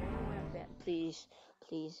 Please,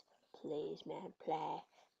 man, play,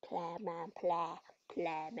 man, play.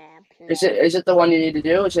 Is it the one you need to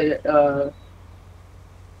do? Is it,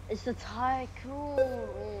 It's the tycoon.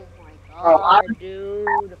 Oh my Oh, god,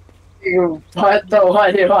 dude. You put the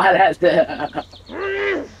one you wanted to.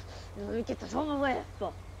 Let me get this over with.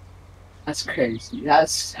 That's crazy.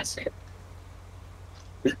 That's crazy.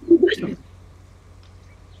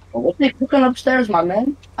 Well, what they cooking upstairs, my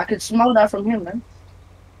man? I can smell that from here, man.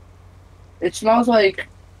 It smells like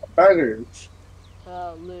burgers.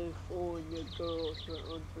 California girls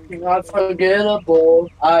are Unforgettable.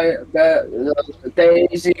 I bet the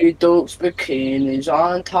Daisy Dukes bikinis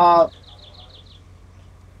on top.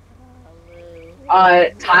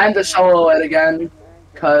 Alright, time to solo it again.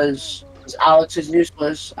 Because Alex is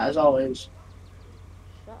useless, as always.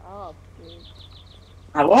 Shut up, dude.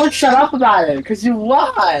 I won't shut up about it, because you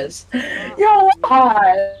lost. You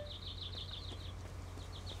lost.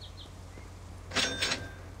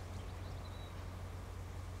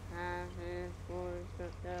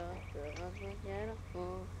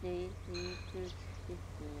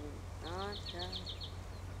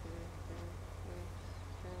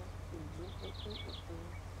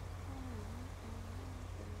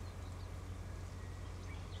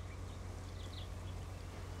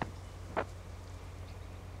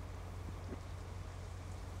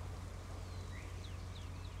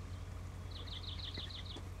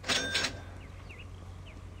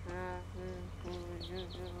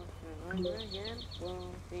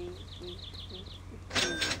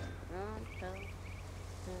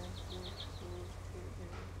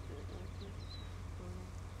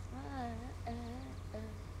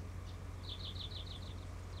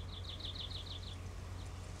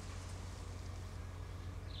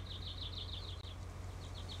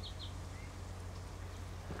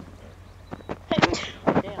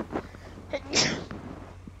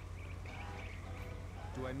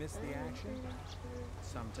 Do I miss the action?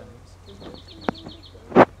 Sometimes.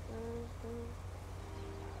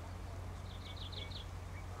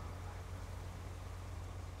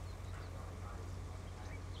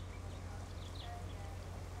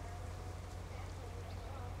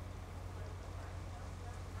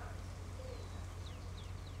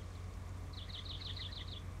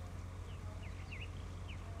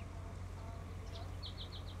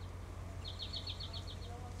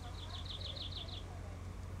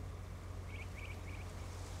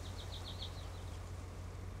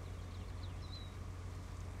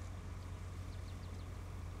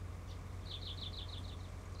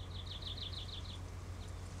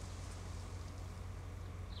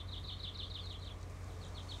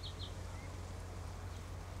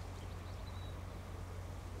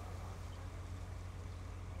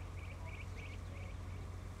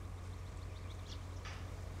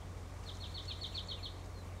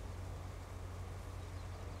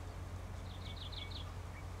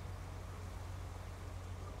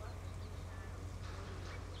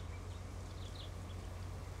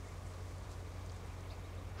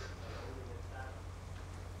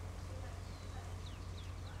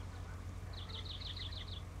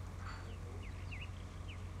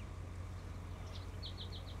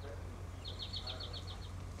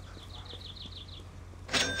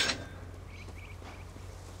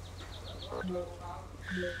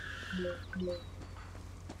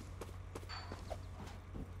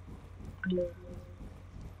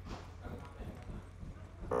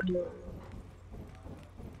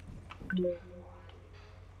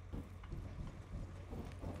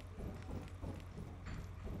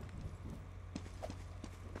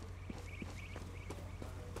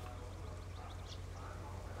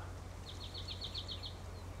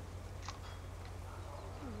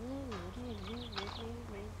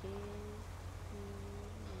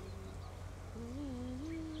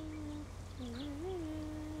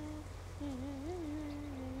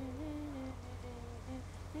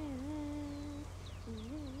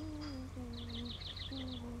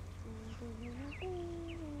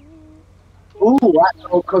 Ooh, I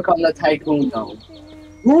don't cook on the tycoon though.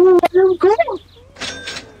 Ooh, let him go.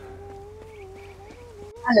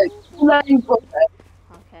 Let him go.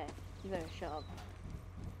 Okay, you better shut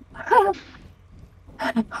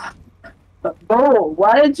up. Bro,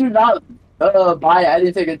 why did you not buy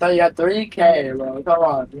anything until you had 3K, bro? Come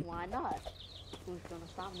on. Why not? Who's gonna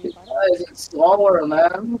stop me if I Why don't? is it slower,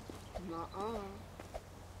 man? Nuh-uh.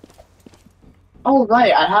 Oh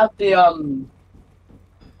right, I have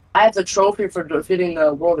the trophy for defeating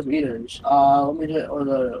the World of Eaters. Let me get, or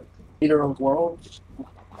the Eater of Worlds.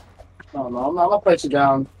 No, I'm gonna place it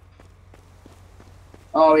down.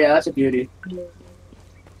 Oh yeah, that's a beauty.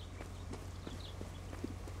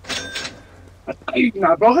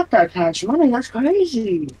 Nah, bro, got that cash money. That's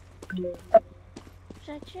crazy.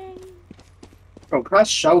 Cha-ching. Bro, press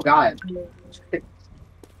show guide. No.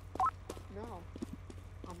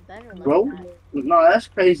 I'm better like Bro, that. no, that's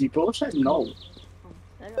crazy. Bro said no. I'm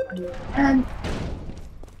better like that. And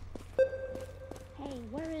Hey,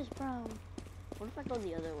 where is bro? What if I go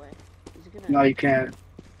the other way? Is it gonna... no, you can't.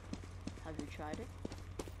 Have you tried it?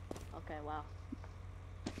 Okay, wow.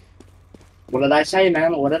 What did I say,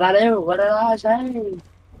 man? What did I do? What did I say?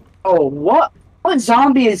 Oh, what? What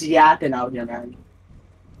zombie is yapping out here, man?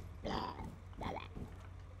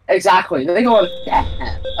 Exactly. They go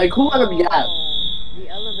like who let him yap? Oh, the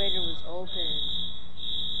elevator was open.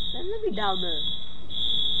 Then let me down there.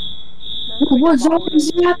 What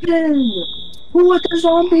zombies yapping? Who let the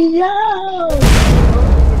zombie yap?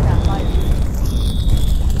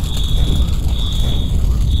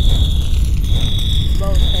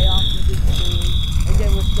 Bro, stay off the big screen. And then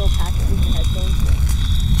we're still packaging the headphones.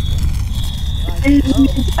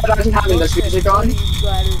 Imagine having this music on.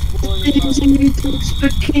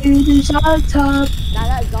 Bikinis on top. Now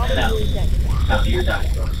that zombie music. No, you're done.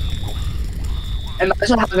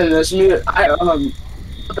 Imagine having this music. The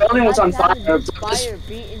building was on fire. Fire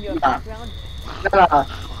beat in your background. Nah.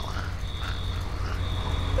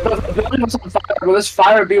 The building was on fire, but this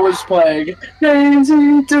fire beat was playing.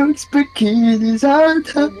 Daisy Dukes bikinis on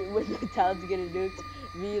top. When the town's getting nuked,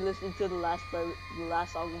 me listening to the last song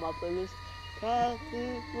on my playlist. The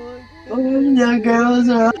girls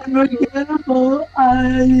are unforgettable.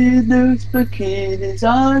 I need Dukes bikinis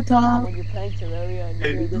on top. When you're playing Terraria and you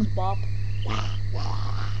hear this bop.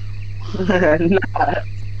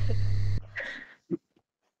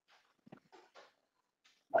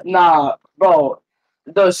 Nah, bro.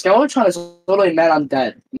 The Skeletron is literally man I'm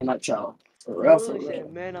dead in a nutshell. For real, for Holy real.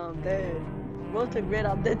 shit, man, I'm dead. Bro took man,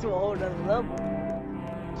 I'm dead to a whole nother level.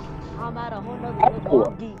 I'm at a whole nother level.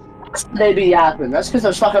 I'm geek. They be yapping. That's because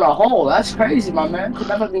they're stuck in a hole. That's crazy, my man. Could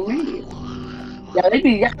never be me. Yeah, they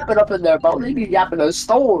be yapping up in there, bro. They be yapping in the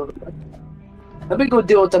store. Let me go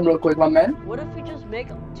deal with them real quick, my man. What if we just make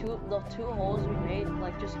the two holes we made,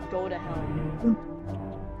 like, just go to hell?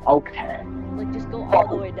 Okay. Like, just go all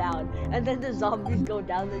the way down. And then the zombies go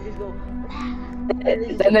down, they just go...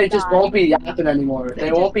 Then they just won't be yapping anymore.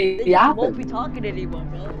 They won't be They yapping. won't be talking anymore,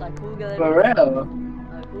 bro. Like, who let For real.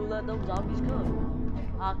 Like, who let those zombies go?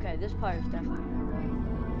 Okay, this part is definitely...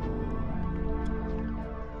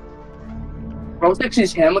 Bro thinks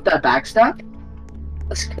he's him with that backstab?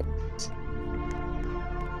 That's good.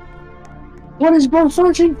 What is bro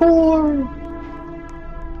searching for?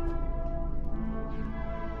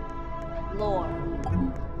 Lore.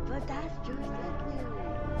 But that's just a theory.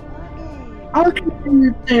 How can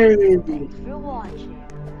you theory? Thanks for watching.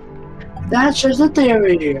 That's just a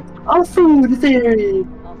theory. A food theory.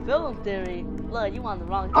 A film theory? Look, you on the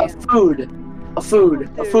wrong A channel. food. A food.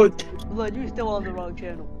 A food. Look, you still on the wrong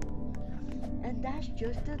channel. And that's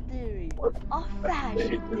just a theory. A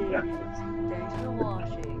fashion theory. Thanks for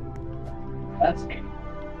watching. That's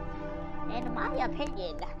In my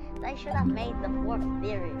opinion, they should have made the fourth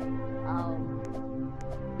theory.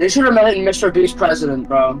 They should have made Mr. Beast president,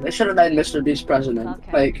 bro. They should have made Mr. Beast president.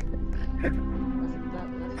 Okay. Like,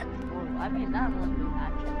 I mean, that wouldn't be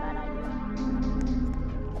actually a bad idea.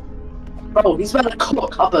 Bro, he's about to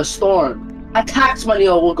cook up a storm. My tax money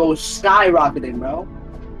will go skyrocketing, bro.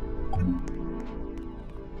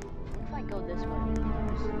 What if I go this way?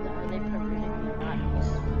 Are they permitting me knives?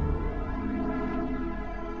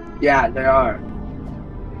 Yeah, they are.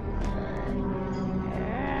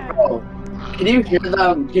 Bro, can you hear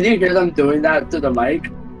them? Can you hear them doing that to the mic?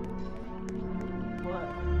 What?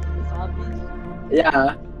 The zombies?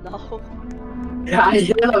 Yeah. No. Yeah, I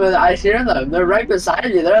hear them. I hear them. They're right beside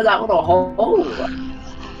you. They're in that little hole.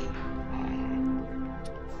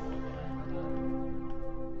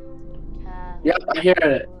 Yep, I hear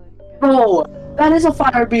it. Bro, that is a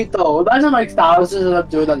fire beat though. Imagine like thousands of them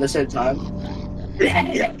doing it at the same time.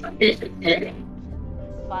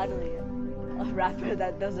 Finally, a rapper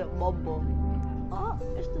that doesn't mumble. Oh,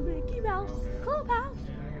 it's the Mickey Mouse Clubhouse.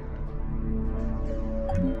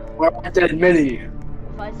 Or I did mini.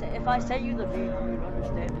 If I sent you the meme, you would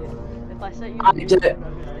understand it. If I sent you the I meme, did you it. would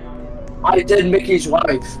understand it. I did Mickey's wife.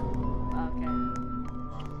 Okay.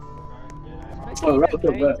 Oh, right, Mickey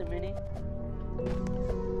married right. to Minnie?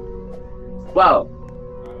 Well.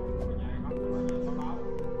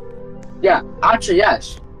 Yeah, actually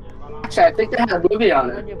yes. Actually, I think they had a movie on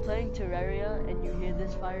When it. you're playing Terraria and you hear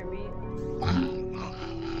this fire beat,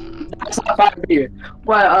 That's not fire beat.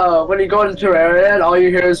 When you go into Terraria and all you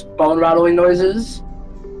hear is bone rattling noises.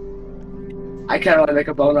 I can't really make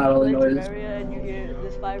a bone rattling play noise. Terraria and you hear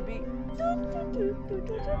this fire beat.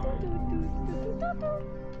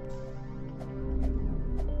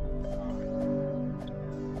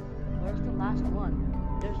 Where's the last one?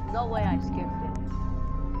 There's no way I skipped it.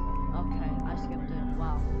 Okay, I skipped it.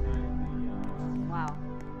 Wow. Wow.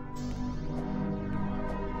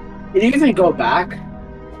 Can you even go back?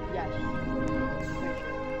 Yes. Pretty sure.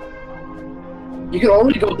 You can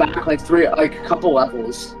only go back like a couple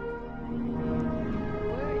levels. Where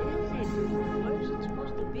is it? Where is it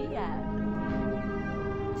supposed to be at?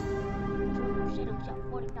 Sit up,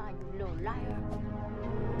 49, you little liar.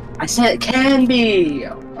 I said it can be.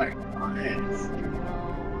 Oh my god. No, I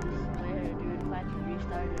swear, dude, if I had to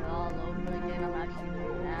restart it all over again, I'm actually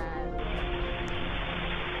very mad.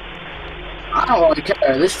 I don't really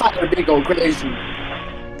care. This fire beat go crazy. The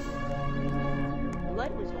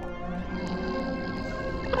light was on.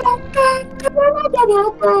 I'm going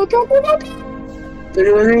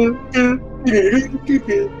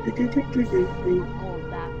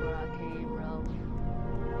back where I came, bro.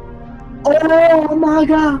 Oh my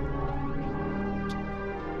god.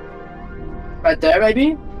 Right there,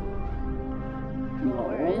 maybe? Where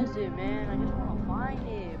No. is it, man? I just wanna find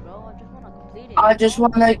it, bro. I just wanna complete it. I just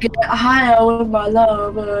wanna get higher with my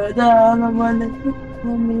lover. Down, I wanna kiss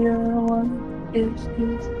me, I wanna kiss.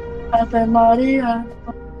 Ave Maria.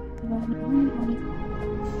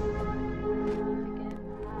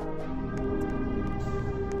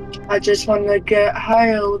 I just wanna get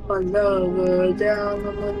higher with my lover. Down, I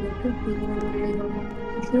wanna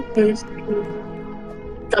kiss.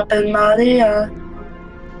 Ave Maria.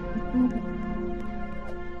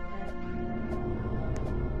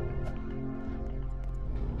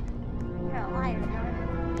 You're a liar,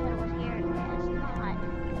 Jordan. But it was here and it's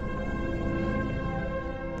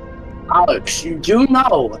not. Alex, you do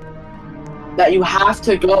know that you have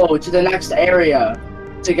to go to the next area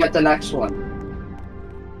to get the next one.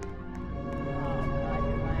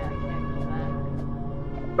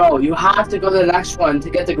 Bro, you have to go to the next one to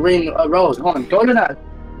get the green road. Hold on, go to that.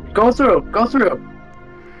 Go through, go through.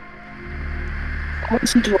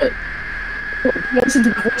 Listen to it. Listen to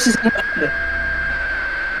the voices in your head.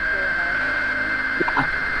 Yeah.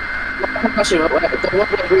 Actually, wait, there will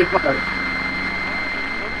be a green part.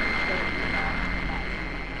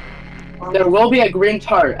 There will be a green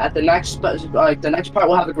tart at the next, the next part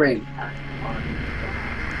will have a green.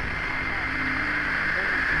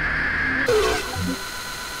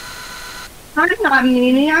 I'm not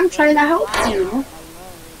meaning, I'm trying to help you.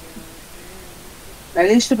 Man,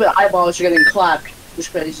 these stupid eyeballs are getting clapped. It's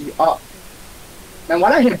crazy. Oh. Man, why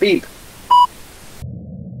did I hear beep?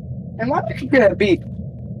 And why did I keep getting a beep?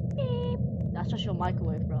 That's just your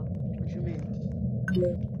microwave, bro. What you mean?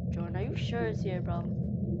 Jordan, are you sure it's here, bro?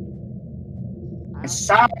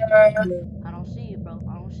 Sorry. I don't see you, bro.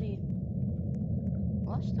 I don't see you.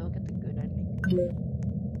 Well, I still get the good ending.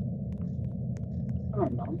 I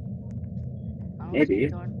don't know. I don't Maybe. see you,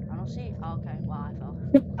 Jordan. I don't see you. Oh, okay. Wow, I fell.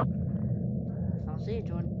 I don't see you,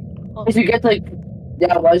 Jordan. Oh, If you get like,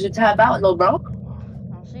 yeah, why did you tap out, little bro? I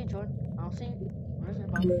don't see you, Jordan. I don't see you. Where is it,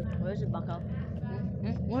 bro? Where is it, bucko?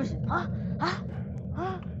 Where is it? Huh? Huh?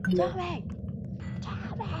 Huh? Tell me!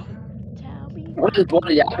 Tell me! Tell me! What are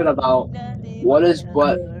you yapping about? What is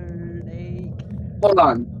what? Hold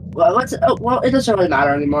on. Well, it doesn't really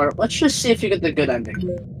matter anymore. Let's just see if you get the good ending.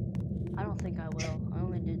 I don't think I will. I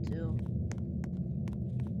only did 2.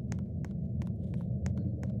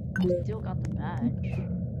 Still got the badge.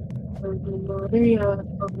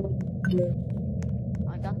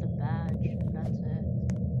 I got the badge, and that's it.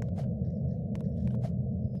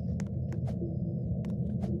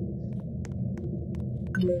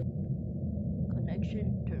 Connection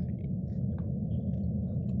terminated.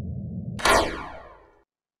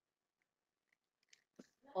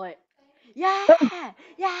 Wait. Yeah!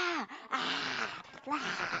 Yeah! Ah!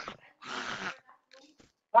 Ah! Ah!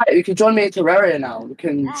 Alright, you can join me in Terraria now. We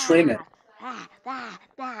can stream it. I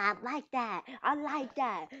like that. I like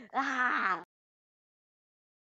that. Ah!